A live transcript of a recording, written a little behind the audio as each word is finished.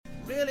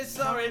really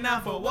sorry now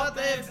for what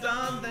they've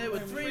done. They were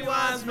three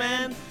wise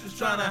men just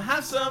trying to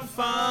have some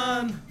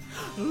fun.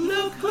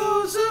 Look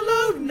closer,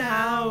 look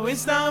now,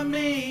 it's not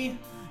me,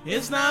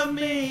 it's not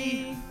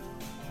me.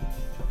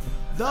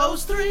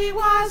 Those three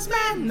wise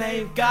men,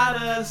 they've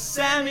got a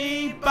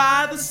Sammy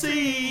by the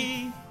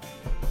sea.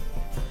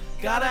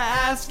 Gotta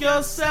ask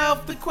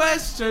yourself the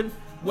question,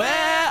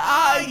 where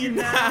are you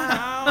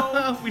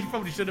now? We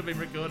probably should have been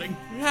recording.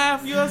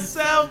 Have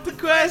yourself the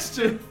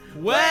question,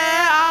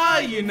 where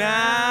are you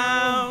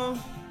now?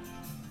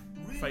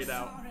 Fade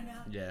out.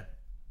 Yeah.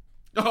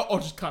 Or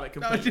just cut it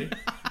completely.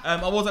 I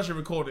was actually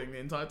recording the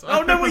entire time.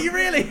 Oh, no, were you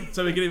really?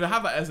 So we can either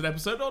have that as an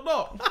episode or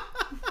not.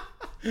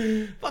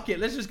 Fuck it,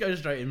 let's just go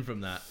straight in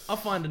from that. I'll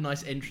find a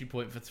nice entry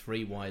point for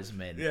three wise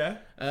men. Yeah.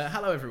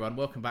 Hello, everyone.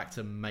 Welcome back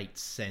to Make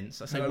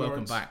Sense. I say Hello,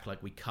 welcome Lawrence. back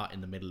like we cut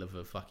in the middle of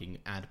a fucking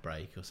ad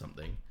break or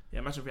something. Yeah,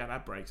 imagine if we had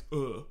ad breaks.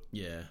 Ugh.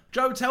 Yeah.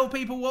 Joe, tell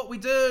people what we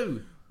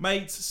do.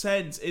 Mate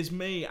Sense is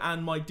me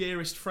and my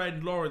dearest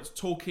friend Lawrence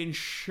talking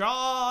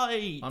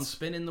shite. I'm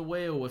spinning the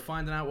wheel. We're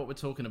finding out what we're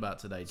talking about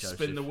today, Joseph.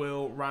 Spin the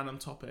wheel, random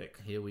topic.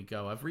 Here we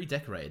go. I've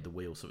redecorated the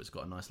wheel so it's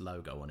got a nice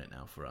logo on it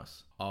now for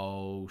us.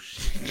 Oh,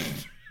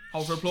 shit.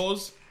 Hold for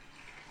applause.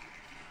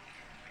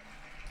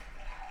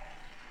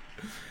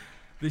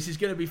 This is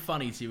going to be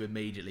funny to you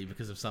immediately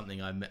because of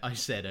something I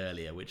said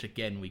earlier, which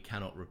again we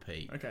cannot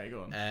repeat. Okay,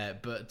 go on.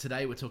 But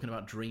today we're talking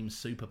about dream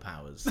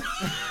superpowers.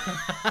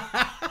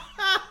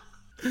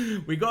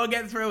 We gotta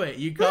get through it.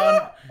 You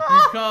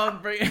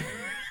can't bring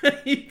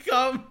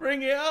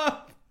it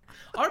up.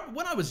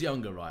 When I was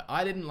younger, right,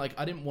 I didn't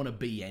want to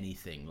be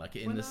anything like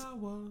in When this. I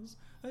was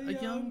a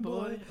young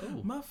boy,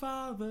 oh. my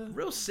father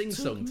Real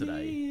sing-song took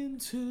today. me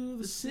into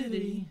the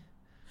city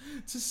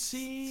to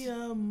see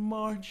a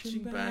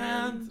marching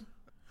band.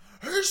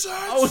 He said,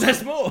 Oh,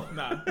 there's more.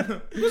 no,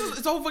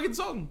 it's a whole fucking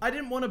song. I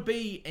didn't want to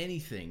be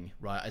anything,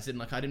 right? As in,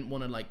 like, I didn't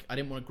want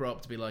to grow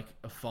up to be like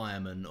a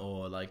fireman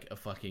or like a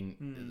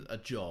fucking a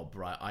job,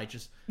 right?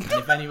 And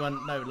if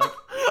anyone, no, like,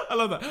 I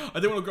love that. I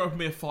didn't want to grow up and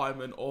be a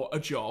fireman or a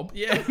job.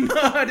 yeah, no,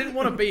 I didn't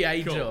want to be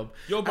a Cool. job.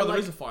 Your brother And,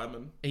 like, is a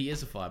fireman. He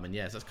is a fireman,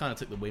 yes. That's kind of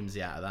took the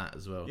whimsy out of that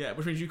as well. Yeah,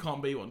 which means you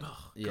can't be one.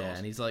 Oh, Yeah, God.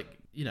 and he's like,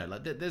 you know,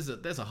 like there's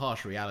a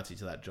harsh reality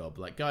to that job.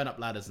 Like going up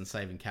ladders and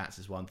saving cats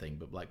is one thing,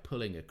 but like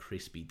pulling a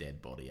crispy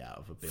dead body out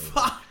of a building,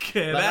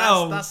 Fucking like,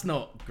 hell. that's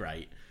not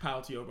great.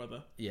 Power to your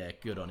brother. Yeah,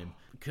 good on him.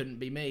 Couldn't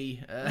be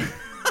me.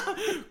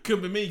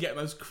 Couldn't be me getting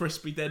those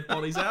crispy dead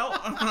bodies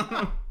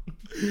out.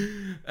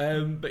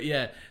 But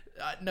yeah.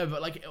 No,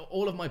 but like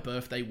all of my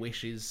birthday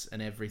wishes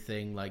and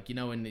everything, like, you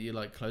know, when you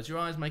like close your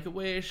eyes, make a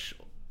wish,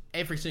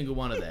 every single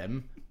one of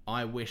them,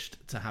 I wished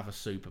to have a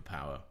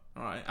superpower.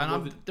 All right.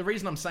 And the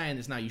reason I'm saying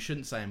this now, you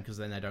shouldn't say them because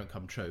then they don't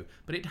come true.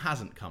 But it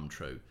hasn't come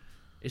true.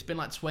 It's been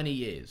like 20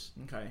 years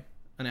Okay.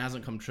 and it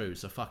hasn't come true,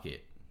 so fuck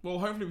it. Well,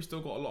 hopefully we've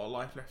still got a lot of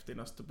life left in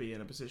us to be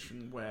in a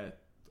position where,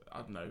 I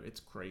don't know,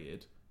 it's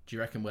created. Do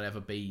you reckon we'll ever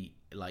be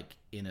like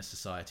in a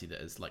society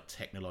that is like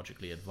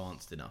technologically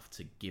advanced enough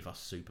to give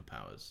us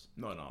superpowers?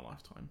 Not in our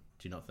lifetime.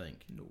 Do you not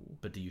think? No.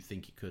 But do you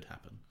think it could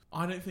happen?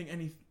 I don't think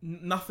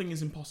nothing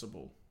is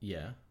impossible.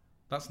 Yeah,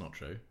 that's not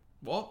true.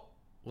 What?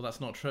 Well, that's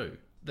not true.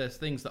 There's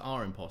things that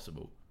are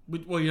impossible.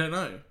 Well, you don't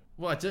know.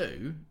 Well, I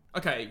do.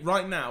 Okay,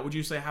 right now, would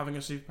you say having a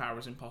superpower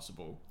is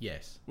impossible?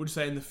 Yes. Would you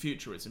say in the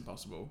future it's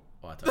impossible?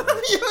 Well, I don't know.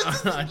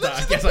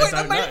 I guess I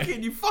don't know.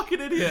 You fucking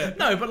idiot.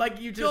 No, but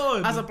like you just,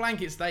 God. as a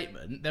blanket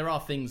statement, there are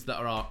things that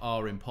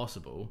are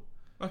impossible.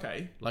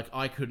 Okay. Like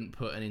I couldn't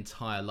put an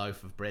entire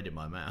loaf of bread in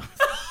my mouth.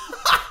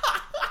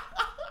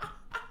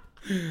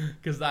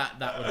 Because that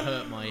would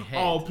hurt my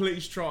head. Oh,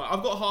 please try.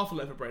 I've got half a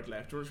loaf of bread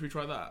left. Should we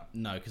try that?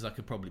 No, because I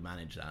could probably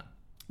manage that.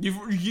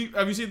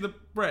 Have you seen the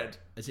bread?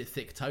 Is it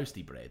thick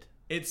toasty bread?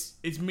 It's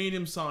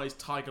medium-sized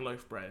tiger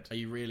loaf bread. Are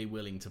you really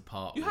willing to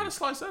part? You had a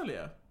slice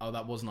earlier. Oh,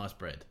 that was nice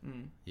bread.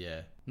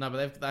 Yeah. No,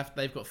 but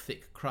they've got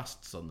thick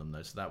crusts on them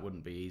though, so that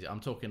wouldn't be easy. I'm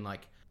talking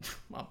like,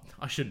 well,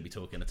 I shouldn't be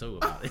talking at all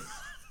about this.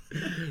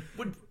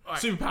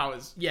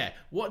 Superpowers. Yeah.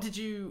 What did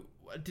you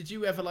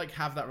ever like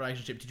have that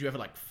relationship? Did you ever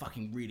like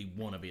fucking really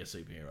want to be a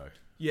superhero?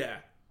 Yeah.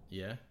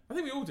 Yeah. I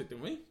think we all did,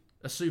 didn't we?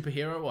 A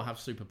superhero or have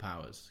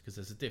superpowers? Because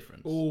there's a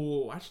difference.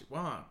 Oh, actually,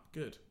 wow,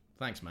 good.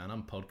 Thanks, man.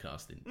 I'm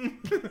podcasting.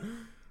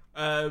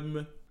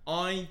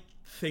 I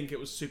think it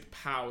was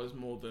superpowers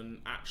more than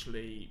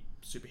actually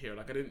superhero.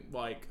 Like I didn't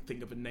like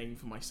think of a name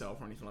for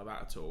myself or anything like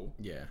that at all.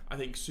 Yeah. I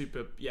think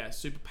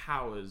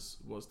superpowers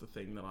was the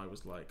thing that I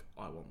was like,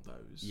 I want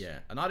those. Yeah.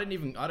 And I don't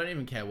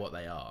even care what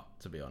they are,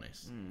 to be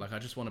honest. Like I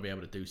just want to be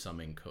able to do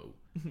something cool.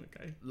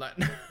 Okay. Like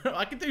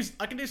I can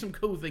do some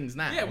cool things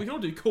now. Yeah, we can all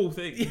do cool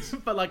things.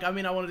 But like I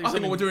mean I want to do I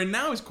think something what we're doing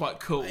now is quite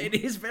cool. It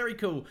is very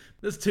cool.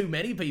 There's too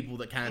many people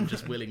that can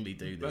just willingly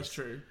do this. That's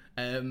true.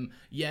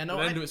 Yeah, no,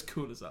 They don't do as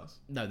cool as us.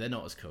 no, they're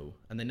not as cool,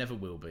 and they never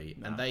will be,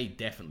 and they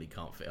definitely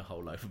can't fit a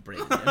whole loaf of bread.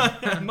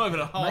 Not even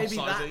a half maybe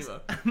size that's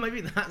either.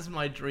 maybe that's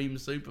my dream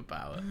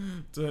superpower.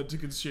 To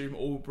consume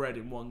all bread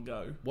in one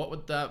go. What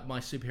would my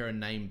superhero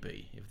name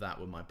be if that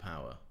were my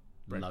power?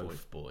 Bread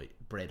Loaf boy.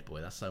 Bread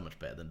boy. That's so much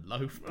better than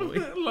loaf boy.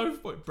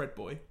 Loaf boy, bread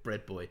boy.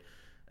 Bread boy.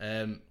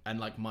 And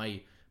like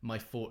my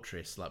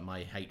fortress, like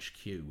my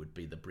HQ would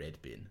be the bread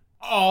bin.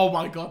 Oh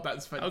my god,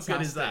 that's fantastic. How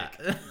good is that?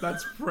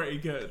 That's pretty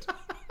good.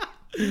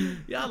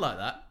 Yeah, I like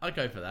that. I'd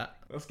go for that.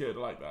 That's good. I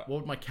like that.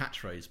 What would my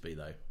catchphrase be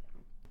though?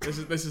 This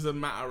is a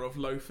matter of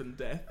loaf and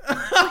death.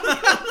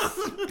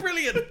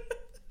 Brilliant.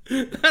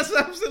 That's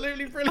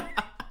absolutely brilliant.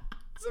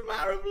 It's a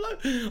matter of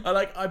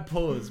loaf. I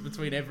pause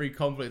between every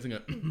conflict and go,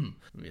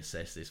 let me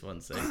assess this one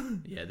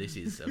second. Yeah, this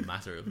is a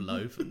matter of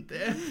loaf and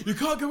death. You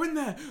can't go in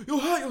there. You'll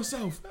hurt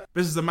yourself.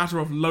 This is a matter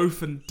of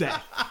loaf and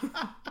death.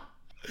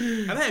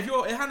 And hey,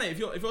 if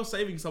you're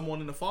saving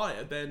someone in a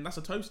fire, then that's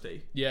a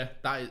toasty. Yeah,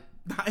 that is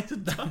a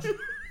toasty.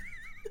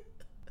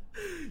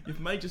 You've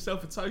made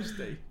yourself a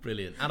toasty.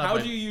 Brilliant. And how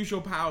do you use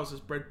your powers as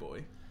bread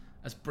boy?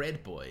 As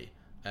bread boy?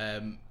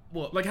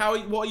 What? Like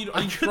what are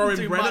you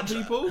throwing bread at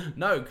people?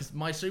 No, because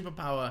my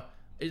superpower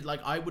is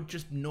like I would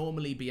just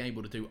normally be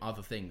able to do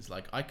other things.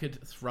 Like I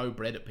could throw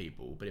bread at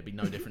people, but it'd be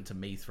no different to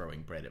me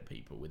throwing bread at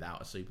people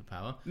without a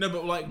superpower. No,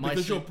 but like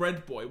because you're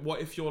bread boy,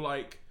 what if you're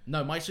like?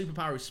 No, my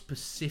superpower is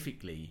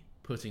specifically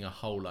putting a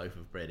whole loaf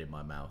of bread in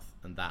my mouth,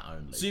 and that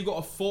only. So you got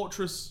a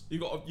fortress. You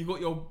got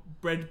your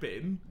bread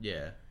bin.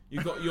 Yeah.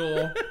 You got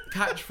your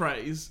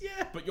catchphrase.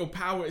 Yeah. But your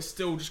power is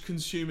still just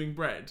consuming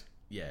bread.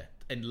 Yeah,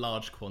 in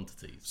large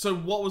quantities. So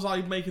what was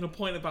I making a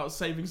point about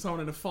saving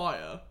someone in a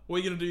fire? What are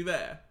you gonna do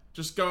there?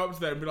 Just go up to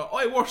them and be like,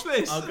 "Oi, watch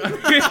this!"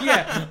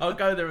 I'll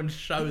go there and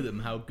show them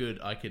how good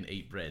I can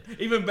eat bread.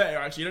 Even better,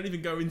 actually, you don't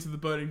even go into the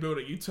burning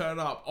building. You turn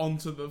up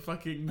onto the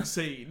fucking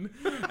scene,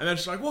 and they're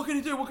just like, "What can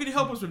you do? What can you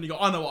help us with?" And you go,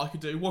 "I know what I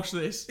could do. Watch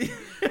this."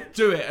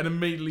 Do it, and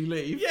immediately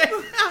leave.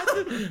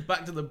 Yeah.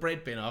 Back to the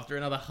bread bin after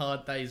another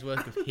hard day's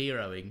worth of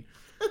heroing.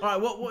 All right,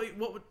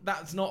 what?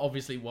 That's not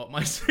obviously what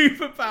my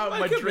superpower,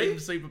 my dream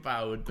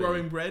superpower would be.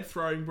 Growing bread,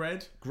 throwing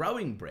bread,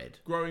 growing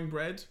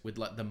bread with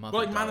like the mother.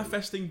 Like dough.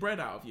 Manifesting bread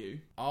out of you.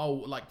 Oh,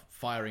 like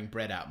firing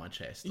bread out my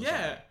chest.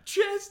 Yeah,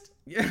 chest.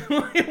 Yeah,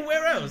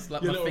 where else?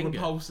 Like your my little finger.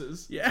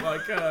 repulsors. Yeah,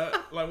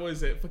 like what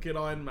is it? Fucking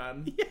Iron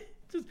Man. Yeah,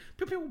 just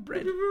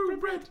bread.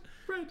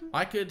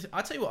 I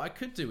tell you what, I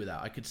could do with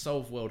that. I could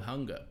solve world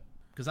hunger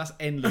because that's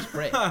endless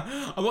bread.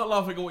 I'm not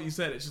laughing at what you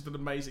said. It's just an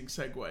amazing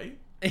segue.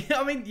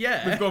 I mean,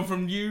 yeah. We've gone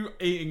from you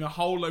eating a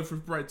whole loaf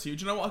of bread to you.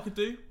 Do you know what I could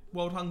do?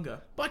 World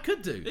hunger. But I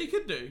could do. Yeah, you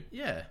could do.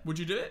 Yeah. Would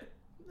you do it?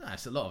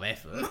 That's a lot of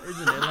effort,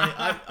 isn't it?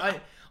 Like,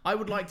 I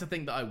would like to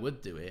think that I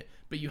would do it,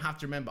 but you have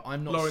to remember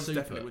I'm not Lawrence super.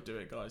 Definitely would do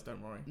it, guys.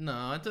 Don't worry. No,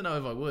 I don't know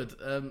if I would,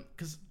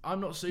 because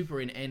I'm not super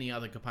in any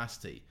other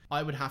capacity.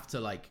 I would have to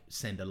like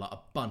send a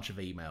bunch of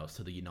emails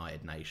to the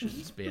United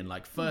Nations, being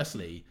like,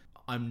 firstly,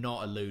 I'm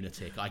not a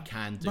lunatic. I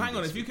can do. But hang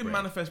on, this if you with can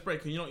bread. manifest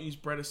bread, can you not use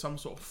bread as some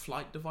sort of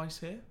flight device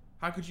here?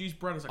 How could you use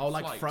bread as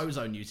like like flight?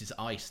 Frozone uses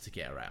ice to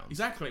get around.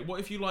 Exactly.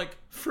 What if you like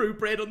Threw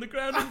bread on the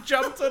ground and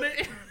jumped on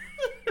it?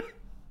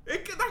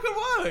 that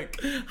could work.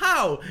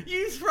 How?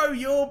 You throw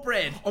your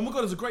bread. Oh my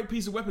god, it's a great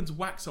piece of weapon to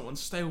whack someone.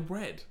 Stale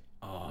bread.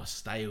 Oh,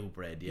 stale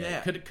bread.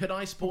 Yeah. Yeah. Could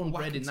I spawn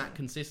bread in that someone.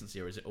 consistency,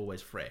 or is it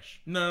always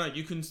fresh? No,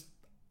 you can.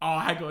 Oh,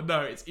 hang on,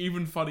 no. It's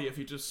even funnier if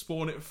you just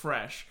spawn it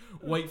fresh,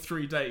 wait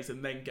 3 days,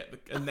 and then get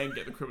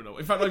the criminal.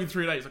 In fact, not even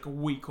 3 days, like a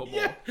week or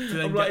more. Yeah. To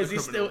then I'm get like, the is he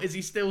criminal.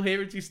 still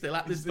here? Is he still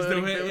at this Is he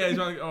burning still here? building? Yeah, he's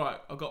like, all right.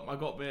 I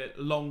got my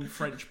long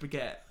French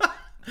baguette,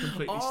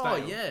 completely Oh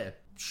stale. yeah.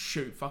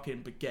 Shoot,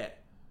 fucking baguette.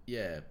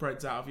 Yeah.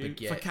 Bread's out of you.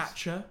 Baguettes.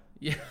 Focaccia.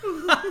 Yeah.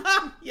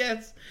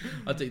 Yes.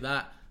 I'll do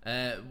that.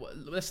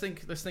 Let's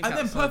think. And then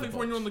outside the perfect for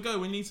when box. you're on the go.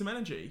 We need some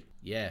energy.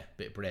 Yeah,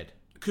 bit of bread.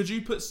 Could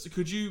you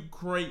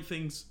create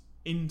things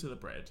into the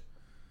bread?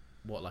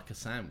 What, like a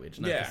sandwich?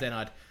 No, Yeah.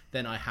 because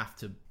then I have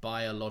to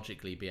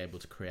biologically be able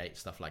to create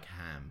stuff like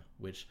ham,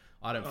 which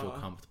I don't feel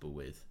comfortable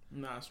with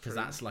No, that's true. because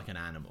that's like an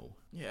animal.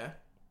 Yeah.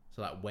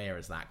 So like, where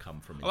has that come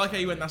from? I like how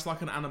you inside went. me? That's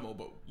like an animal,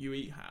 but you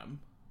eat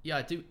ham. Yeah,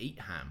 I do eat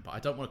ham, but I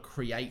don't want to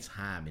create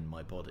ham in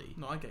my body.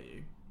 No, I get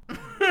you.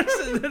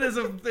 So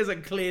there's a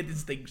clear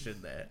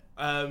distinction there.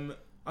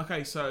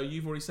 Okay, so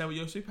you've already said what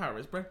your superpower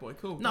is, bread boy.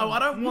 Cool. No, I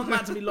don't want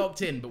that to be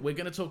locked in, but we're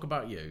going to talk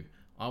about you.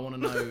 I want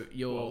to know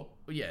your...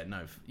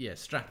 Well.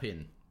 Strap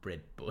in,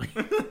 bread boy.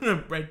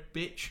 bread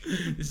bitch.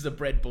 This is a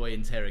bread boy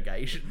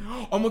interrogation.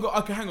 Oh my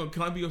god. Okay, hang on.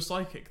 Can I be your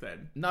psychic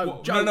then?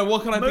 No, no.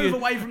 What can I be? Move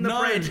away from the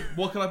bread.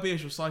 What can I be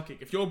as your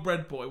psychic? If you're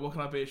bread boy, what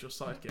can I be as your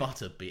psychic?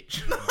 Butter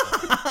bitch.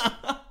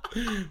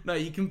 No,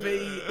 you can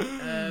be...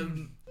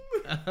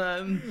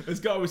 There's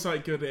got to be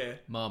something good here.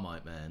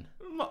 Marmite man.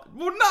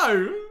 Well,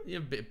 no. You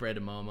have a bit of bread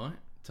and Marmite.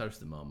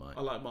 Toasted Marmite.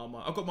 I like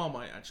Marmite. I've got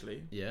Marmite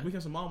actually. Yeah? We can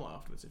have some Marmite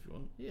after this if you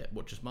want. Yeah,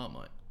 what, just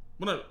Marmite?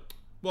 Well, no.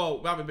 Well,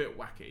 we'll have a bit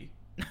wacky.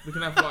 We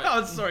can have like.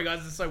 Oh, sorry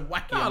guys, it's so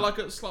wacky. No, like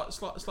a slice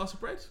of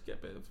bread. Get a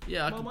bit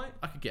of Marmite.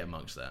 I could get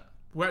amongst that.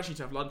 We're actually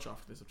to have lunch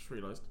after this. I've just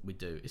realised. We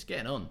do. It's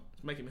getting on.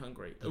 It's making me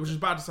hungry. Which is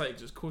bad to say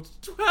because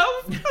it's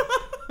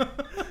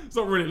 11:45. It's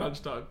not really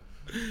lunchtime.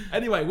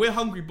 Anyway, we're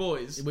hungry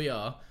boys. We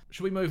are.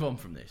 Should we move on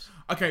from this?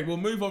 Okay, we'll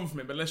move on from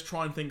it, but let's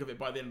try and think of it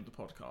by the end of the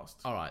podcast.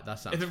 All right, that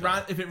sounds If it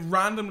fair. if it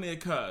randomly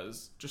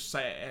occurs, just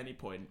say it at any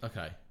point.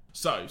 Okay.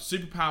 So,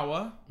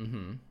 superpower.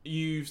 Mm-hmm.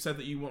 You've said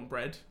that you want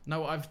bread.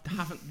 No, I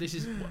haven't. This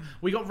is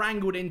we got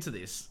wrangled into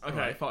this. Okay,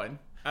 right? fine.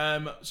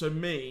 So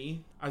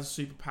me, as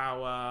a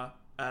superpower,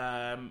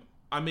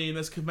 I mean,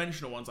 there's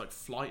conventional ones like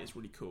flight is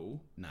really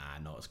cool. Nah,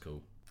 not as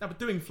cool. No, but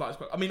doing flight is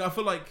quite... I mean, I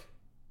feel like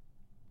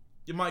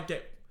you might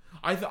get...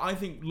 I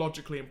think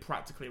logically and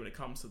practically when it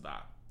comes to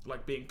that,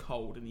 like being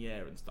cold in the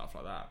air and stuff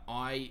like that.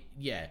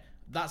 Yeah,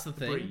 that's the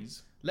thing.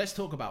 Breeze. Let's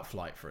talk about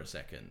flight for a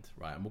second,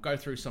 right? And we'll go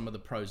through some of the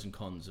pros and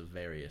cons of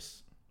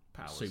various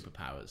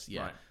superpowers.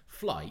 Yeah. Right.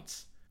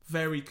 Flight.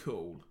 Very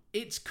cool.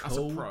 It's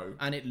cool. As a pro.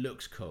 And it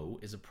looks cool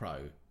as a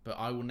pro. But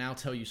I will now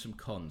tell you some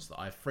cons that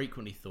I've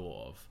frequently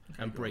thought of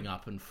and bring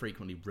up and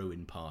frequently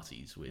ruin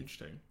parties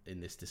with in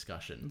this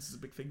discussion. This is a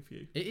big thing for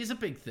you. It is a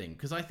big thing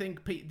because I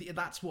think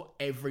that's what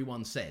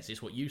everyone says.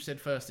 It's what you said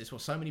first. It's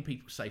what so many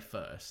people say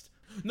first.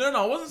 No,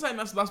 I wasn't saying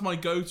that's my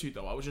go-to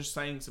though. I was just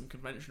saying some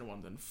conventional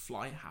ones, and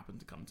flight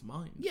happened to come to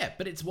mind. Yeah,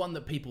 but it's one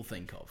that people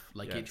think of.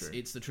 Like true.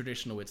 it's the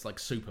traditional. It's like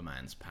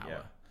Superman's power.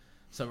 Yeah.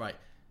 So right,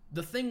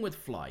 the thing with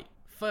flight.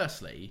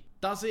 Firstly,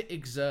 does it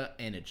exert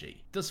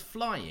energy? Does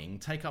flying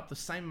take up the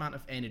same amount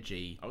of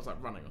energy? I was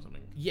like running or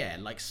something. Yeah,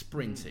 like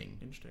sprinting.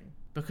 Interesting.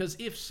 Because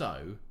if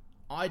so,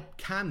 I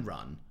can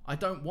run. I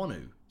don't want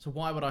to. So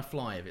why would I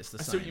fly if it's the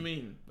same? I see what you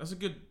mean. That's a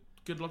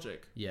good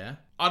logic. Yeah.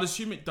 I'd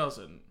assume it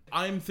doesn't.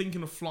 I'm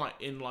thinking of flight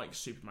in like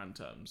Superman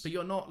terms. But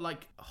you're not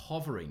like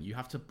hovering. You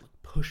have to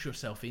push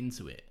yourself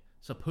into it.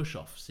 It's a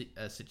push-off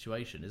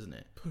situation, isn't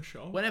it?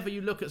 Push-off? Whenever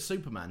you look at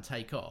Superman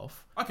take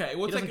off, okay,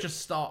 well, he doesn't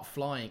just start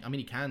flying. I mean,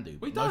 he can do,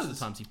 but well, most of the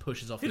times he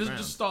pushes off the ground. He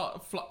doesn't just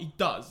start fly. He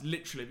does,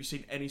 literally. Have you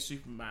seen any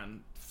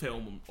Superman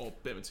film or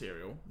bit of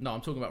material? No,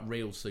 I'm talking about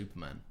real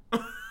Superman.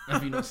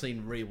 Have you not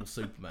seen real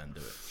Superman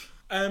do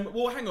it?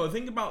 Well, hang on.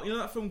 Think about, you know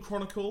that film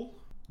Chronicle?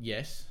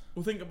 Yes.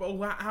 Well, think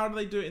about how do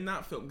they do it in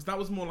that film? Because that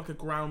was more like a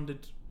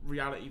grounded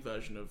reality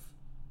version of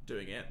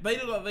doing it. They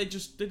look like they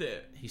just did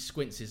it. He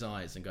squints his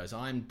eyes and goes,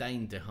 "I'm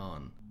Dane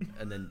DeHaan,"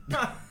 and then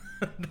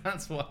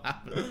that's what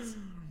happens.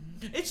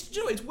 It's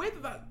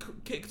weird that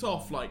kicked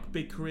off like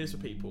big careers for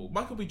people.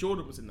 Michael B.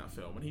 Jordan was in that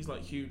film, and he's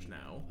like huge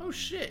now. Oh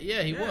shit!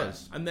 Yeah, he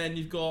was. And then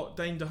you've got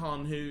Dane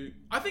DeHaan, who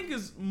I think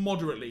has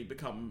moderately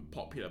become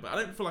popular, but I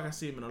don't feel like I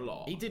see him in a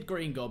lot. He did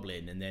Green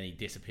Goblin, and then he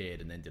disappeared,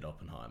 and then did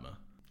Oppenheimer.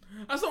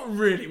 That's not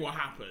really what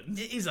happened.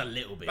 It is a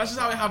little bit. That's just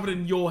how it happened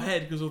in your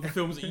head because of the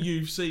films that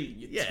you've seen.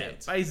 Yeah,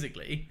 tit.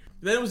 basically.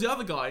 Then there was the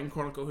other guy in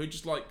Chronicle who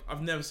just like,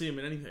 I've never seen him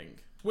in anything.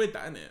 It's weird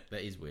that, isn't it?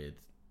 That is weird.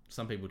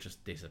 Some people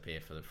just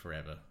disappear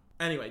forever.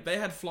 Anyway, they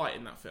had flight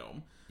in that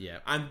film. Yeah.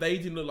 And they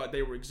didn't look like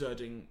they were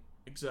exerting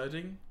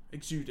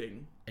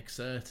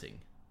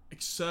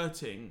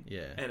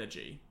Yeah.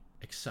 energy.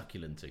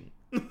 Exsucculenting.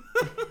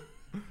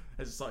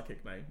 As a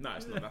psychic name. No,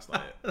 it's not. That's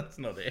not it. That's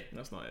not it.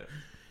 That's not it.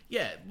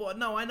 Yeah, well,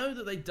 no, I know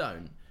that they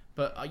don't,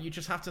 but you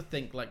just have to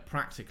think like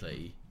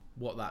practically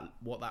what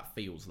that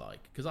feels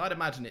like, because I'd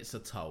imagine it's a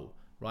toll,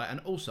 right? And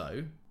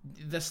also,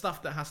 the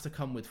stuff that has to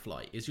come with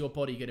flight, is your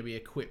body going to be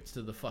equipped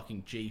to the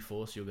fucking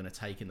G-force you're going to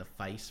take in the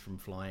face from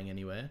flying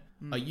anywhere?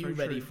 Are you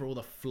ready for all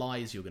the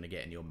flies you're going to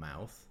get in your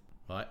mouth?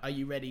 Right? Are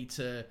you ready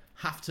to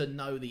have to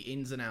know the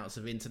ins and outs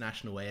of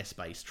international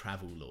airspace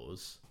travel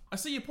laws? I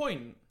see your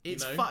point.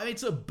 It's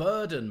it's a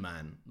burden,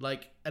 man.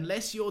 Like,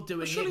 unless you're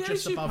doing it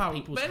just above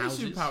people's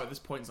houses. Any superpower at this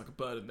point is like a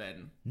burden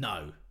then.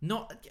 No,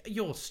 not...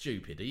 You're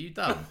stupid. Are you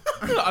dumb?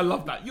 I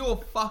love that. You're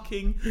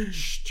fucking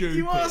stupid.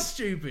 You are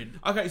stupid.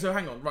 Okay, so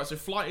hang on. Right, so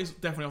flight is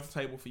definitely off the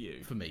table for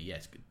you. For me,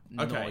 yes.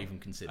 Not even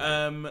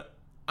considered.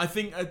 I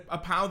think a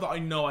power that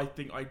I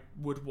think I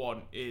would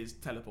want is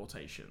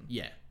teleportation.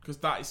 Yeah. Because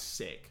that is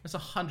sick. That's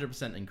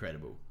 100%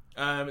 incredible.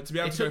 To be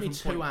able it to took go me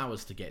from 2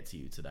 hours to get to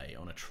you today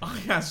on a train.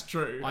 Oh, that's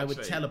true. I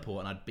would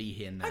teleport and I'd be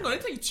here now. Hang on,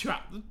 it takes 2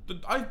 hours.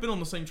 I've been on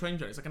the same train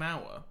journey. It's like an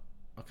hour.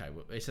 Okay,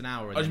 well, it's an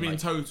hour. I just mean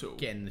total.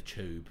 Getting the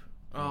tube.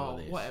 Oh,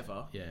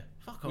 whatever. Yeah.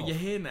 Fuck off. Well, you're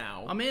here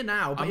now. I'm here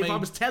now, but if I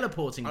was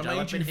teleporting, Joe,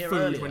 I'd been here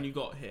food earlier. when you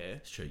got here.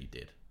 It's true, you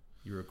did.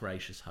 You're a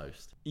gracious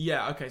host.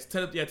 Yeah, okay.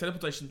 So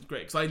teleportation is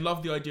great because I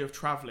love the idea of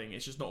traveling.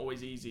 It's just not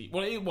always easy.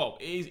 Well,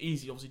 it is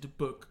easy, obviously, to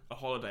book a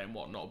holiday and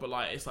whatnot. But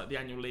like, it's like the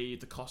annual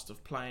leave, the cost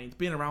of planes,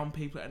 being around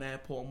people at an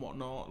airport and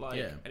whatnot.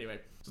 Like, anyway,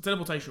 so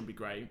teleportation would be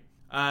great.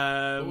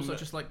 Also,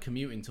 just like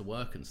commuting to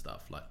work and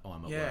stuff. Like, oh,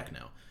 I'm at work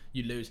now.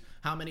 You lose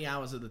how many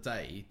hours of the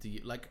day do you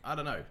like? I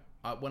don't know.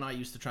 When I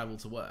used to travel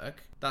to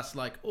work, that's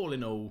like all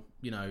in all,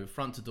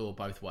 front to door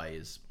both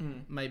ways,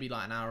 maybe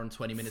like an hour and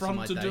 20 minutes of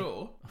my day. Front to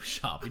door? Oh,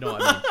 shut up, you know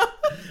what I mean.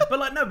 But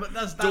like, no, but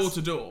that's door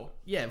to door.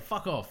 Yeah,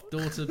 fuck off.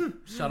 Door to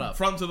shut up.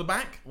 Front to the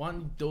back.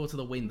 One door to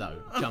the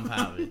window. Jump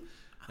out of it.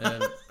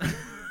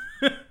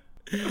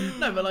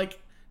 No, but like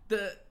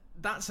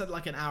that's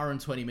like an hour and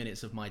 20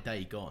 minutes of my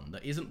day gone.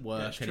 That isn't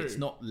work and it's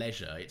not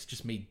leisure. It's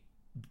just me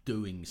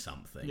doing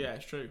something. Yeah,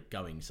 it's true.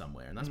 Going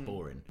somewhere, and that's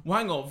boring. Well,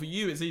 hang on. For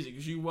you, it's easy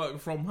because you work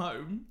from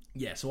home.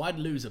 Yeah, so I'd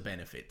lose a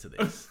benefit to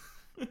this.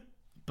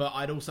 But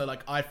I'd also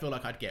I feel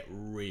like I'd get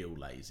real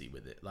lazy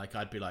with it. Like,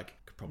 I'd be like,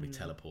 could probably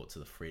teleport to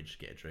the fridge,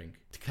 get a drink.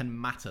 Can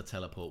matter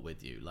teleport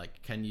with you? Like,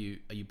 are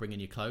you bringing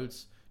your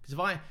clothes? Because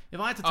Because if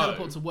I had to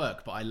teleport to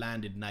work, but I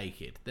landed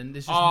naked, then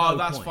there's just Oh, no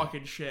that's point.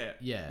 fucking shit.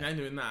 Yeah. You ain't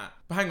doing that.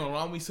 But hang on,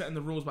 aren't we setting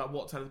the rules about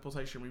what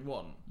teleportation we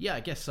want? Yeah, I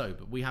guess so.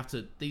 But we have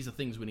to. These are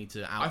things we need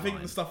to outline.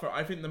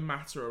 I think the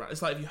matter around.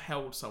 It's like if you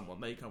held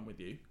someone, they come with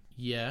you.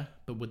 Yeah,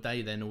 but would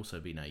they then also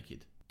be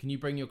naked? Can you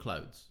bring your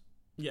clothes?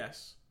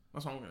 Yes,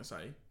 that's what I'm going to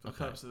say for the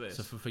purpose of this.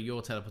 So for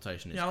your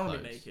teleportation, it's I want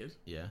clothes. to be naked.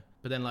 Yeah,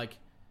 but then like,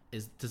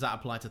 does that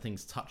apply to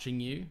things touching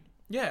you?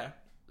 Yeah.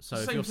 So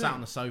if you're sat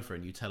on the sofa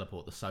and you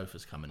teleport, the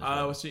sofa's coming as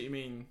well. Oh, I see what you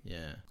mean.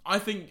 Yeah. I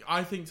think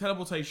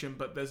teleportation,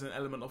 but there's an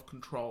element of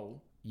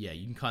control. Yeah,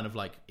 you can kind of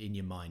like in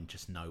your mind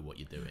just know what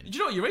you're doing. Do you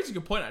know what? You raised a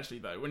good point actually,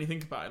 though. When you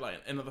think about it, like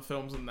in other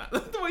films and that,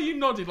 the way you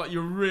nodded, like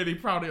you're really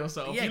proud of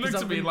yourself. Yeah, you 'cause looked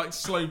I've at me been- like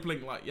slow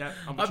blink, like yeah.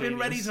 I've been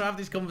ready to have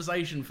this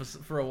conversation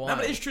for a while. No,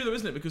 but it's true though,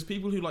 isn't it? Because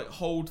people who like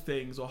hold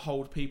things or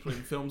hold people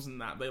in films and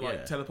that, they like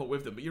Yeah. teleport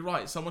with them. But you're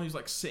right. Someone who's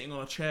like sitting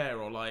on a chair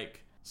or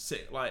like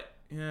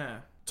yeah.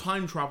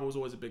 Time travel is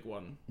always a big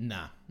one.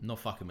 Nah, not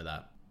fucking with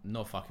that.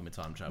 Not fucking with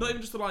time travel. Not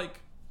even just to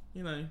like,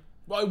 you know,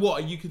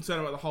 what are you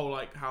concerned about the whole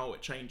like how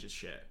it changes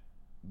shit?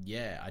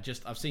 Yeah,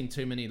 I've seen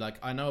too many, like,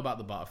 I know about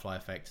the butterfly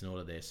effect and all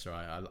of this,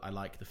 right? I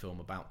like the film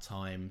about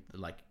time,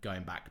 like,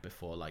 going back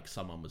before, like,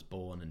 someone was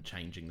born and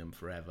changing them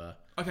forever.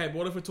 Okay, but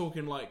what if we're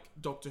talking, like,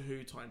 Doctor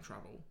Who time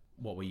travel?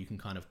 What, where you can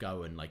kind of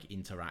go and, like,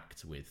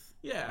 interact with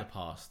the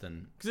past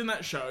and... Because in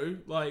that show,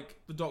 like,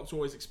 the Doctor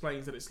always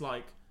explains that it's,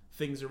 like,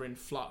 things are in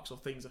flux or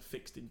things are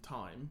fixed in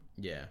time.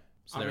 Yeah.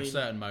 So there are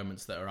certain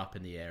moments that are up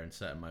in the air and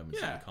certain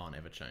moments that you can't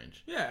ever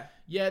change. Yeah.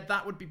 Yeah,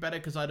 that would be better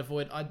because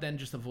I'd then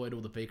just avoid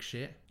all the big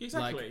shit.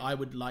 Exactly. Like, I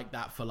would like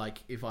that for,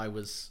 like, if I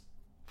was...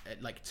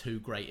 like 2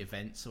 great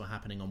events were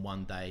happening on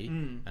one day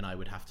and I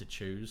would have to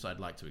choose. I'd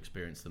like to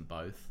experience them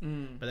both.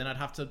 But then you'd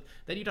have to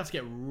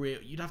get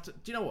do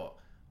you know what?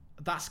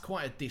 That's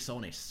quite a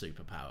dishonest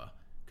superpower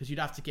because you'd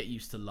have to get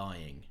used to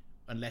lying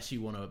unless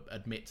you want to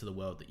admit to the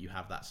world that you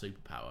have that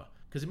superpower.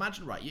 Because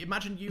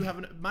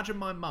imagine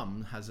my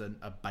mum has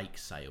a bake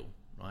sale,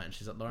 right? And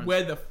she's like, Lawrence,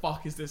 where the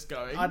fuck is this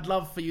going? I'd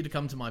love for you to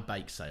come to my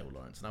bake sale,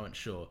 Lawrence. And I went,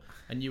 sure.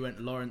 And you went,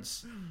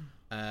 Lawrence,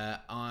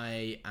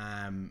 I've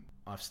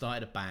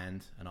started a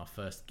band and our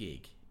first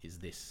gig is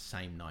this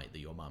same night that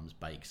your mum's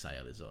bake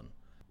sale is on.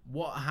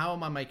 How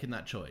am I making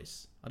that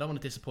choice? I don't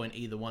want to disappoint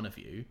either one of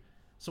you.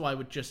 So I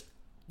would just,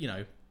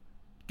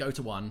 go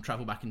to one,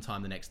 travel back in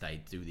time the next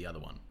day, do the other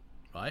one,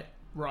 right?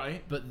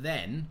 Right. But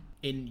then,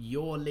 in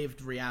your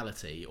lived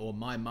reality, or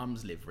my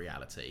mum's lived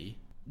reality,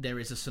 there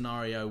is a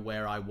scenario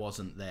where I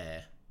wasn't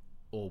there,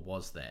 or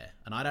was there.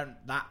 And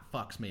that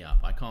fucks me up.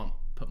 I can't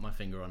put my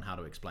finger on how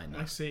to explain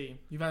that. I see.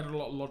 You've added a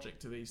lot of logic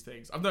to these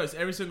things. I've noticed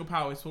every single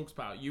power he talks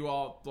about, you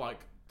are, like,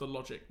 the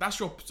logic. That's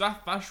your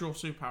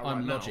superpower I'm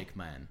right now. Logic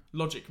Man.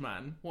 Logic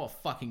Man. What a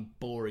fucking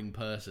boring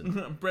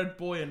person. Bread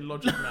boy and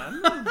Logic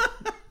Man.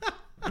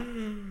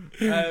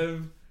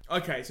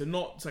 Okay, so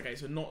not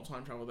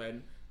time travel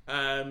then.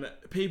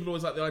 People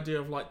always like the idea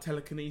of like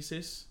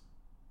telekinesis.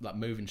 Like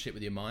moving shit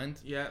with your mind?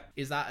 Yeah.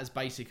 Is that as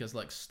basic as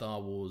like Star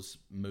Wars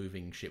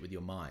moving shit with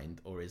your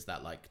mind? Or is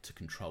that like to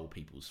control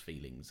people's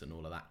feelings and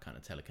all of that kind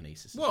of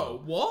telekinesis?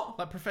 Whoa, what?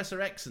 Like Professor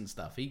X and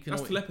stuff.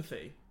 That's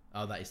telepathy.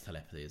 Oh, that is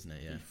telepathy, isn't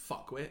it? Yeah. You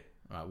fuckwit.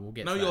 Alright, we'll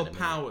get know to that your in a minute.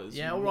 powers.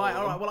 Yeah, alright.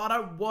 Well, I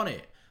don't want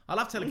it. I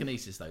love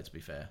telekinesis though, to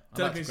be fair.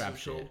 I like to grab Telekinesis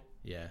is cool. shit.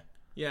 Yeah.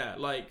 Yeah,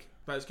 like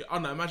that's good. I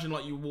don't know. Imagine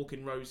like you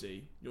walking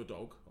Rosie, your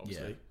dog,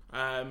 obviously.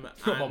 Not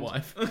my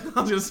wife.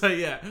 I was gonna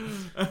say yeah.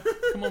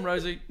 Come on,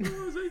 Rosie.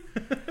 Rosie.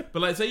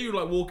 But like, say you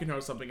were like walking her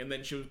or something, and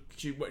then she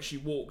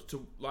walked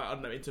to like I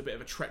don't know into a bit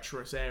of a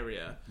treacherous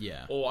area.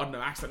 Yeah. Or I don't know,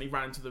 accidentally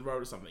ran into the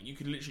road or something. You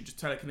could literally just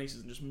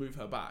telekinesis and just move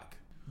her back.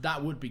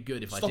 That would be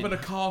good if I Stopping didn't...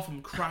 a car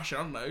from crashing.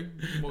 I don't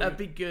know. That'd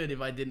be good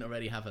if I didn't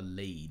already have a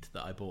lead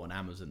that I bought on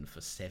Amazon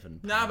for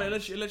 £7. Nah, but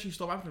it lets you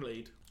stop having a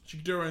lead. She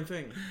could do her own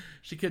thing.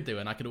 She could do,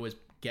 and I could always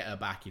get her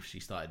back if she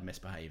started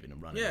misbehaving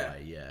and running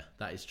away. Yeah,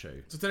 that is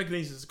true. So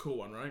telekinesis is a cool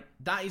one, right?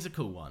 That is a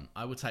cool one.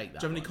 I would take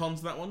that. Do you have any cons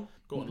to that one?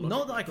 Go on,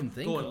 not that I can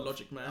think of. Go on,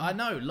 Logic Man. I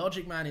know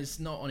Logic Man is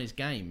not on his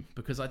game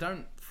because I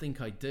don't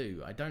think I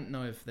do. I don't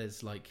know if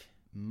there's like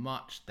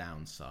much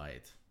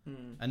downside,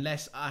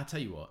 unless I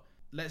tell you what.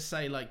 Let's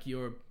say like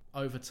you're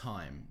over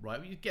time,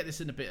 right? You get this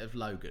in a bit of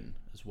Logan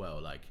as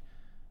well. Like,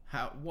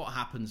 what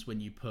happens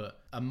when you put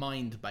a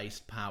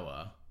mind-based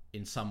power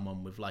in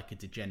someone with like a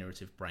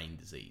degenerative brain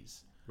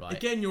disease? Right.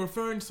 Again, you're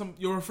referring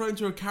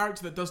to a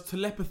character that does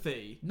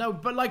telepathy. No,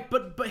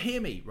 but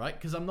hear me, right?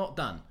 Because I'm not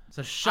done.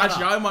 So shut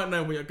Actually, up. I might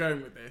know where you're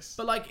going with this.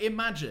 But like,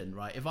 imagine,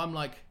 right? If I'm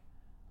like,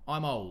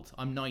 I'm old,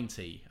 I'm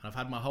 90, and I've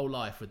had my whole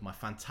life with my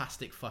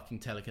fantastic fucking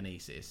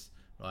telekinesis,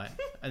 right?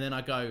 And then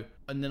I go,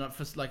 and then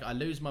I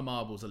lose my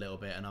marbles a little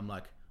bit, and I'm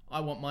like, I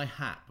want my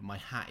hat, but my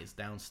hat is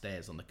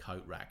downstairs on the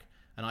coat rack.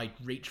 And I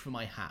reach for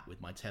my hat with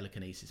my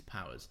telekinesis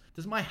powers.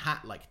 Does my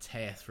hat like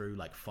tear through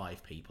like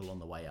 5 people on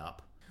the way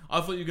up? I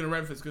thought you were going to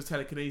reference because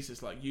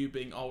telekinesis, like you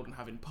being old and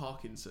having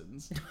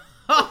Parkinson's.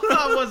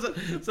 That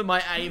wasn't. So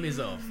my aim is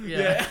off.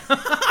 Yeah.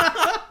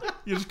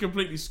 You just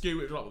completely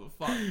skew it. Like, what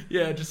the fuck?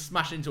 Yeah, just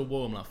smash into a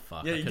wall. I'm like,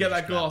 fuck. Yeah, I you could've get that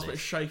just grabbed glass, but this.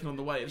 it's shaking on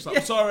the way. It's like,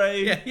 I'm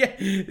sorry. Yeah.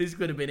 This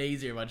could have been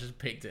easier if I just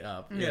picked it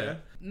up. Yeah.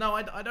 No,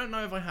 I don't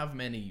know if I have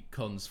many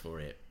cons for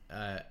it.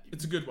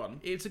 It's a good one.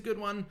 It's a good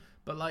one,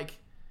 but like,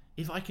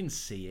 if I can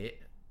see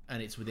it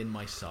and it's within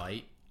my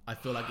sight, I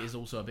feel like it's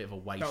also a bit of a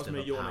waste That was of me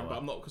a yawning, power. but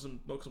I'm not because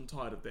I'm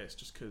tired of this.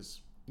 Just because.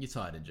 You're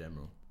tired in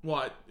general.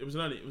 Well, it was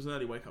an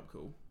early wake up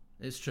call.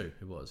 It's true.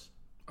 It was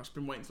I've just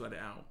been waiting to let it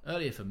out.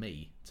 earlier for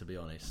me, to be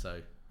honest.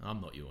 So I'm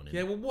not yawning.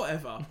 Yeah, well,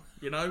 whatever.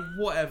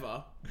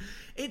 Whatever.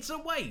 It's a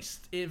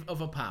waste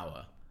of a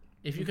power.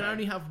 If you can Okay.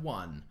 only have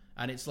one,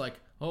 and it's like,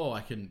 oh,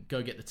 I can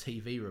go get the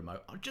TV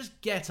remote. I'll just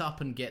get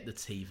up and get the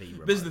TV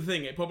remote. This is the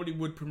thing. It probably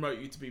would promote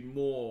you to be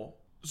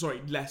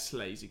less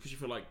lazy because you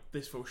feel like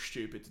this feels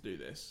stupid to do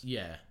this.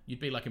 Yeah, you'd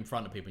be like in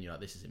front of people and you're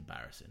like, this is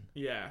embarrassing.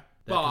 Yeah,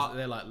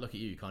 They're like, look at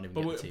you can't even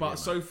get the TV but remote.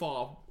 so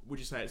far, would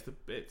you say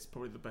it's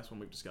probably the best one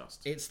we've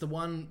discussed? It's the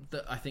one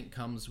that I think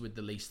comes with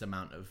the least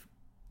amount of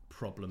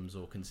problems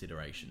or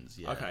considerations.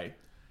 Yeah. Okay,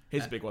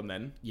 here's a big one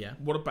then. Yeah.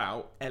 What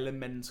about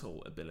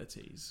elemental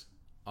abilities?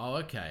 Oh,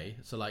 okay.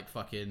 So like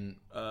fucking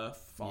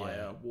Earth,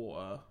 fire,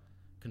 water.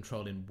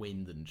 controlling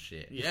wind and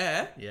shit.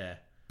 Yeah, Yeah.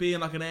 being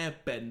like an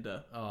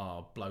airbender.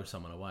 Oh, blow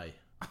someone away.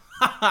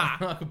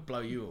 I could blow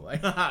you away.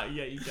 Yeah,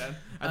 you can,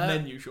 and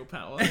then use your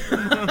power.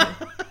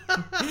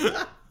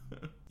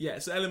 Yeah,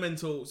 so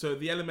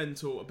the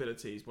elemental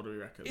abilities. What do we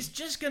reckon? It's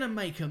just gonna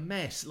make a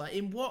mess. Like,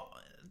 in what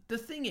the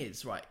thing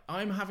is, right?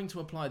 I'm having to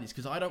apply these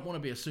because I don't want to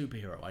be a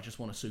superhero. I just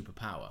want a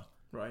superpower.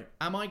 Right.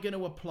 Am I going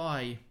to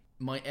apply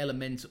my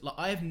elemental? Like,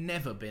 I have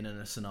never been in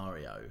a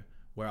scenario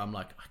where I'm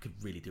like, I could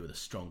really do with a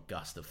strong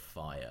gust of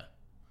fire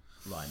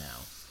right now.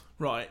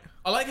 Right.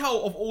 I like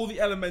how of all the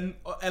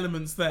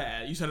elements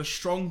there, you said a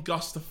strong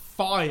gust of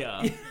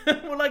fire.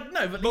 Well, like,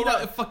 no, but Not you know,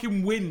 like a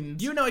fucking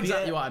wind. you know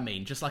exactly Yeah. what I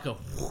mean. Just like a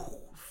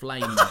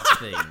flame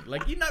thing.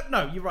 Like,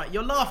 no, you're right.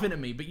 You're laughing at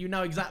me, but you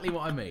know exactly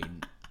what I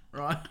mean,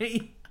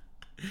 right?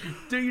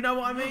 Do you know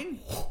what I mean?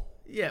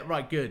 Yeah,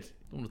 right. Good.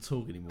 Don't want to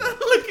talk anymore.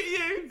 Look at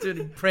you. Doing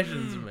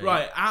impressions of me.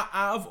 Right. Out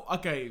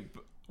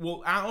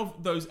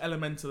of those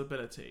elemental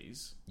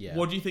abilities, Yeah.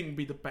 what do you think would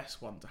be the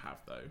best one to have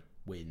though?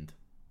 Wind.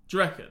 Do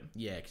you reckon?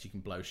 Yeah, because you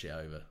can blow shit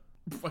over.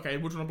 Okay,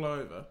 what do you want to blow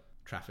over?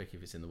 Traffic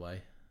if it's in the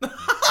way. What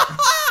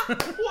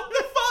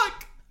the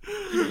fuck?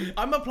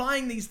 I'm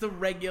applying these to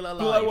regular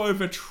life. Blow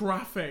over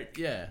traffic.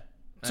 Yeah.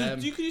 So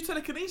could you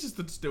telekinesis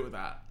to do with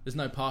that? There's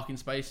no parking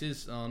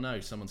spaces. Oh no,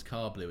 someone's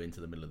car blew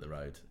into the middle of the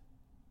road.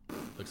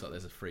 Looks like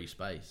there's a free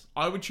space.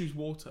 I would choose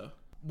water.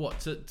 What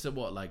to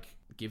what? Like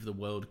give the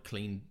world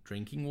clean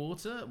drinking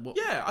water? What?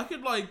 Yeah, I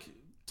could like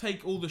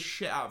take all the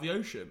shit out of the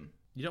ocean.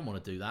 You don't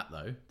want to do that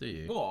though, do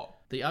you? What?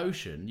 The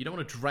ocean. You don't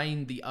want to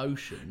drain the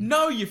ocean.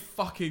 No, you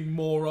fucking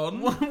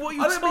moron. What are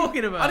you I didn't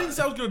talking about? I didn't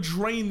say I was going to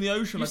drain the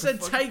ocean. You like said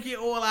take it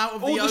all out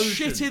of the ocean. all the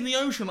shit in the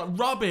ocean, like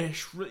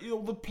rubbish,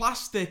 all the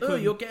plastic. Oh,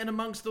 and- you're getting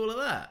amongst all of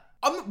that.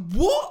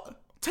 What?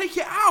 Take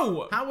it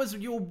out. How is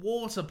your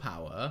water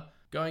power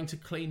going to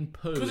clean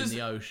poo in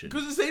the ocean?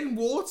 Because it's in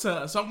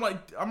water, so I'm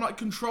like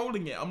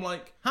controlling it. I'm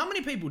like, How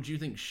many people do you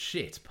think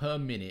shit per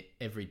minute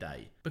every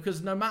day?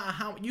 Because no matter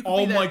how you can oh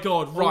be there my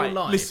god, all right?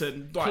 life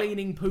Listen, right.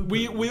 cleaning poo.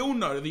 We all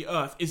know the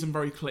Earth isn't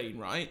very clean,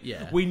 right?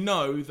 Yeah. We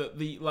know that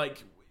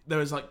there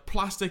is like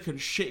plastic and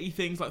shitty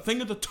things. Like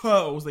think of the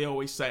turtles they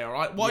always say. All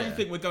right, why do you Yeah.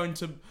 think we're going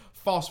to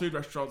fast food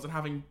restaurants and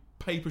having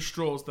paper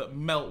straws that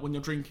melt when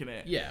you're drinking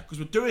it? Yeah. because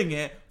we're doing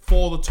it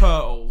for the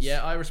turtles.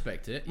 Yeah, I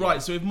respect it. Yeah.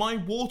 Right, so with my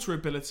water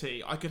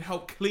ability, I could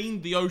help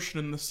clean the ocean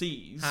and the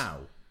seas. How?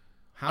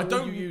 How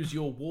would you use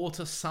your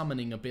water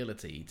summoning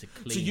ability to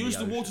clean To use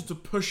the ocean? water to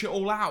push it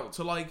all out,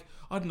 to like,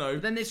 I don't know.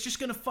 Then it's just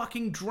gonna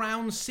fucking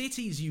drown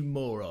cities, you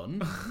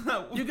moron.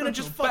 You're gonna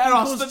just Better fucking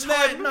us cause than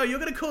them. No, you're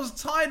gonna cause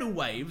tidal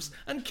waves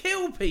and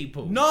kill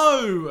people.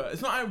 No,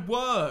 it's not how it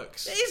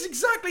works. It is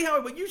exactly how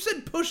it works. You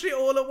said push it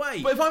all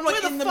away. But if I'm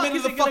like Where in the fuck middle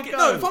is of the it gonna fucking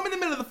go? if I'm in the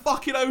middle of the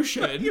fucking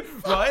ocean,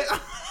 right?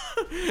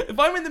 If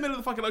I'm in the middle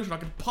of the fucking ocean, I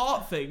can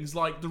part things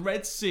like the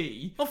Red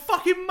Sea. Oh,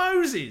 fucking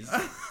Moses.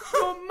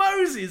 You're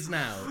Moses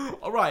now.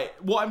 All right,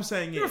 what I'm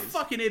saying You're a is,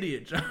 fucking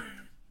idiot, Joe.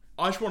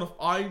 I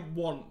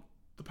want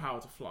the power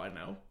to fly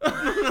now.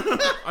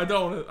 I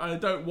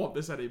don't want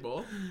this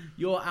anymore.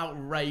 You're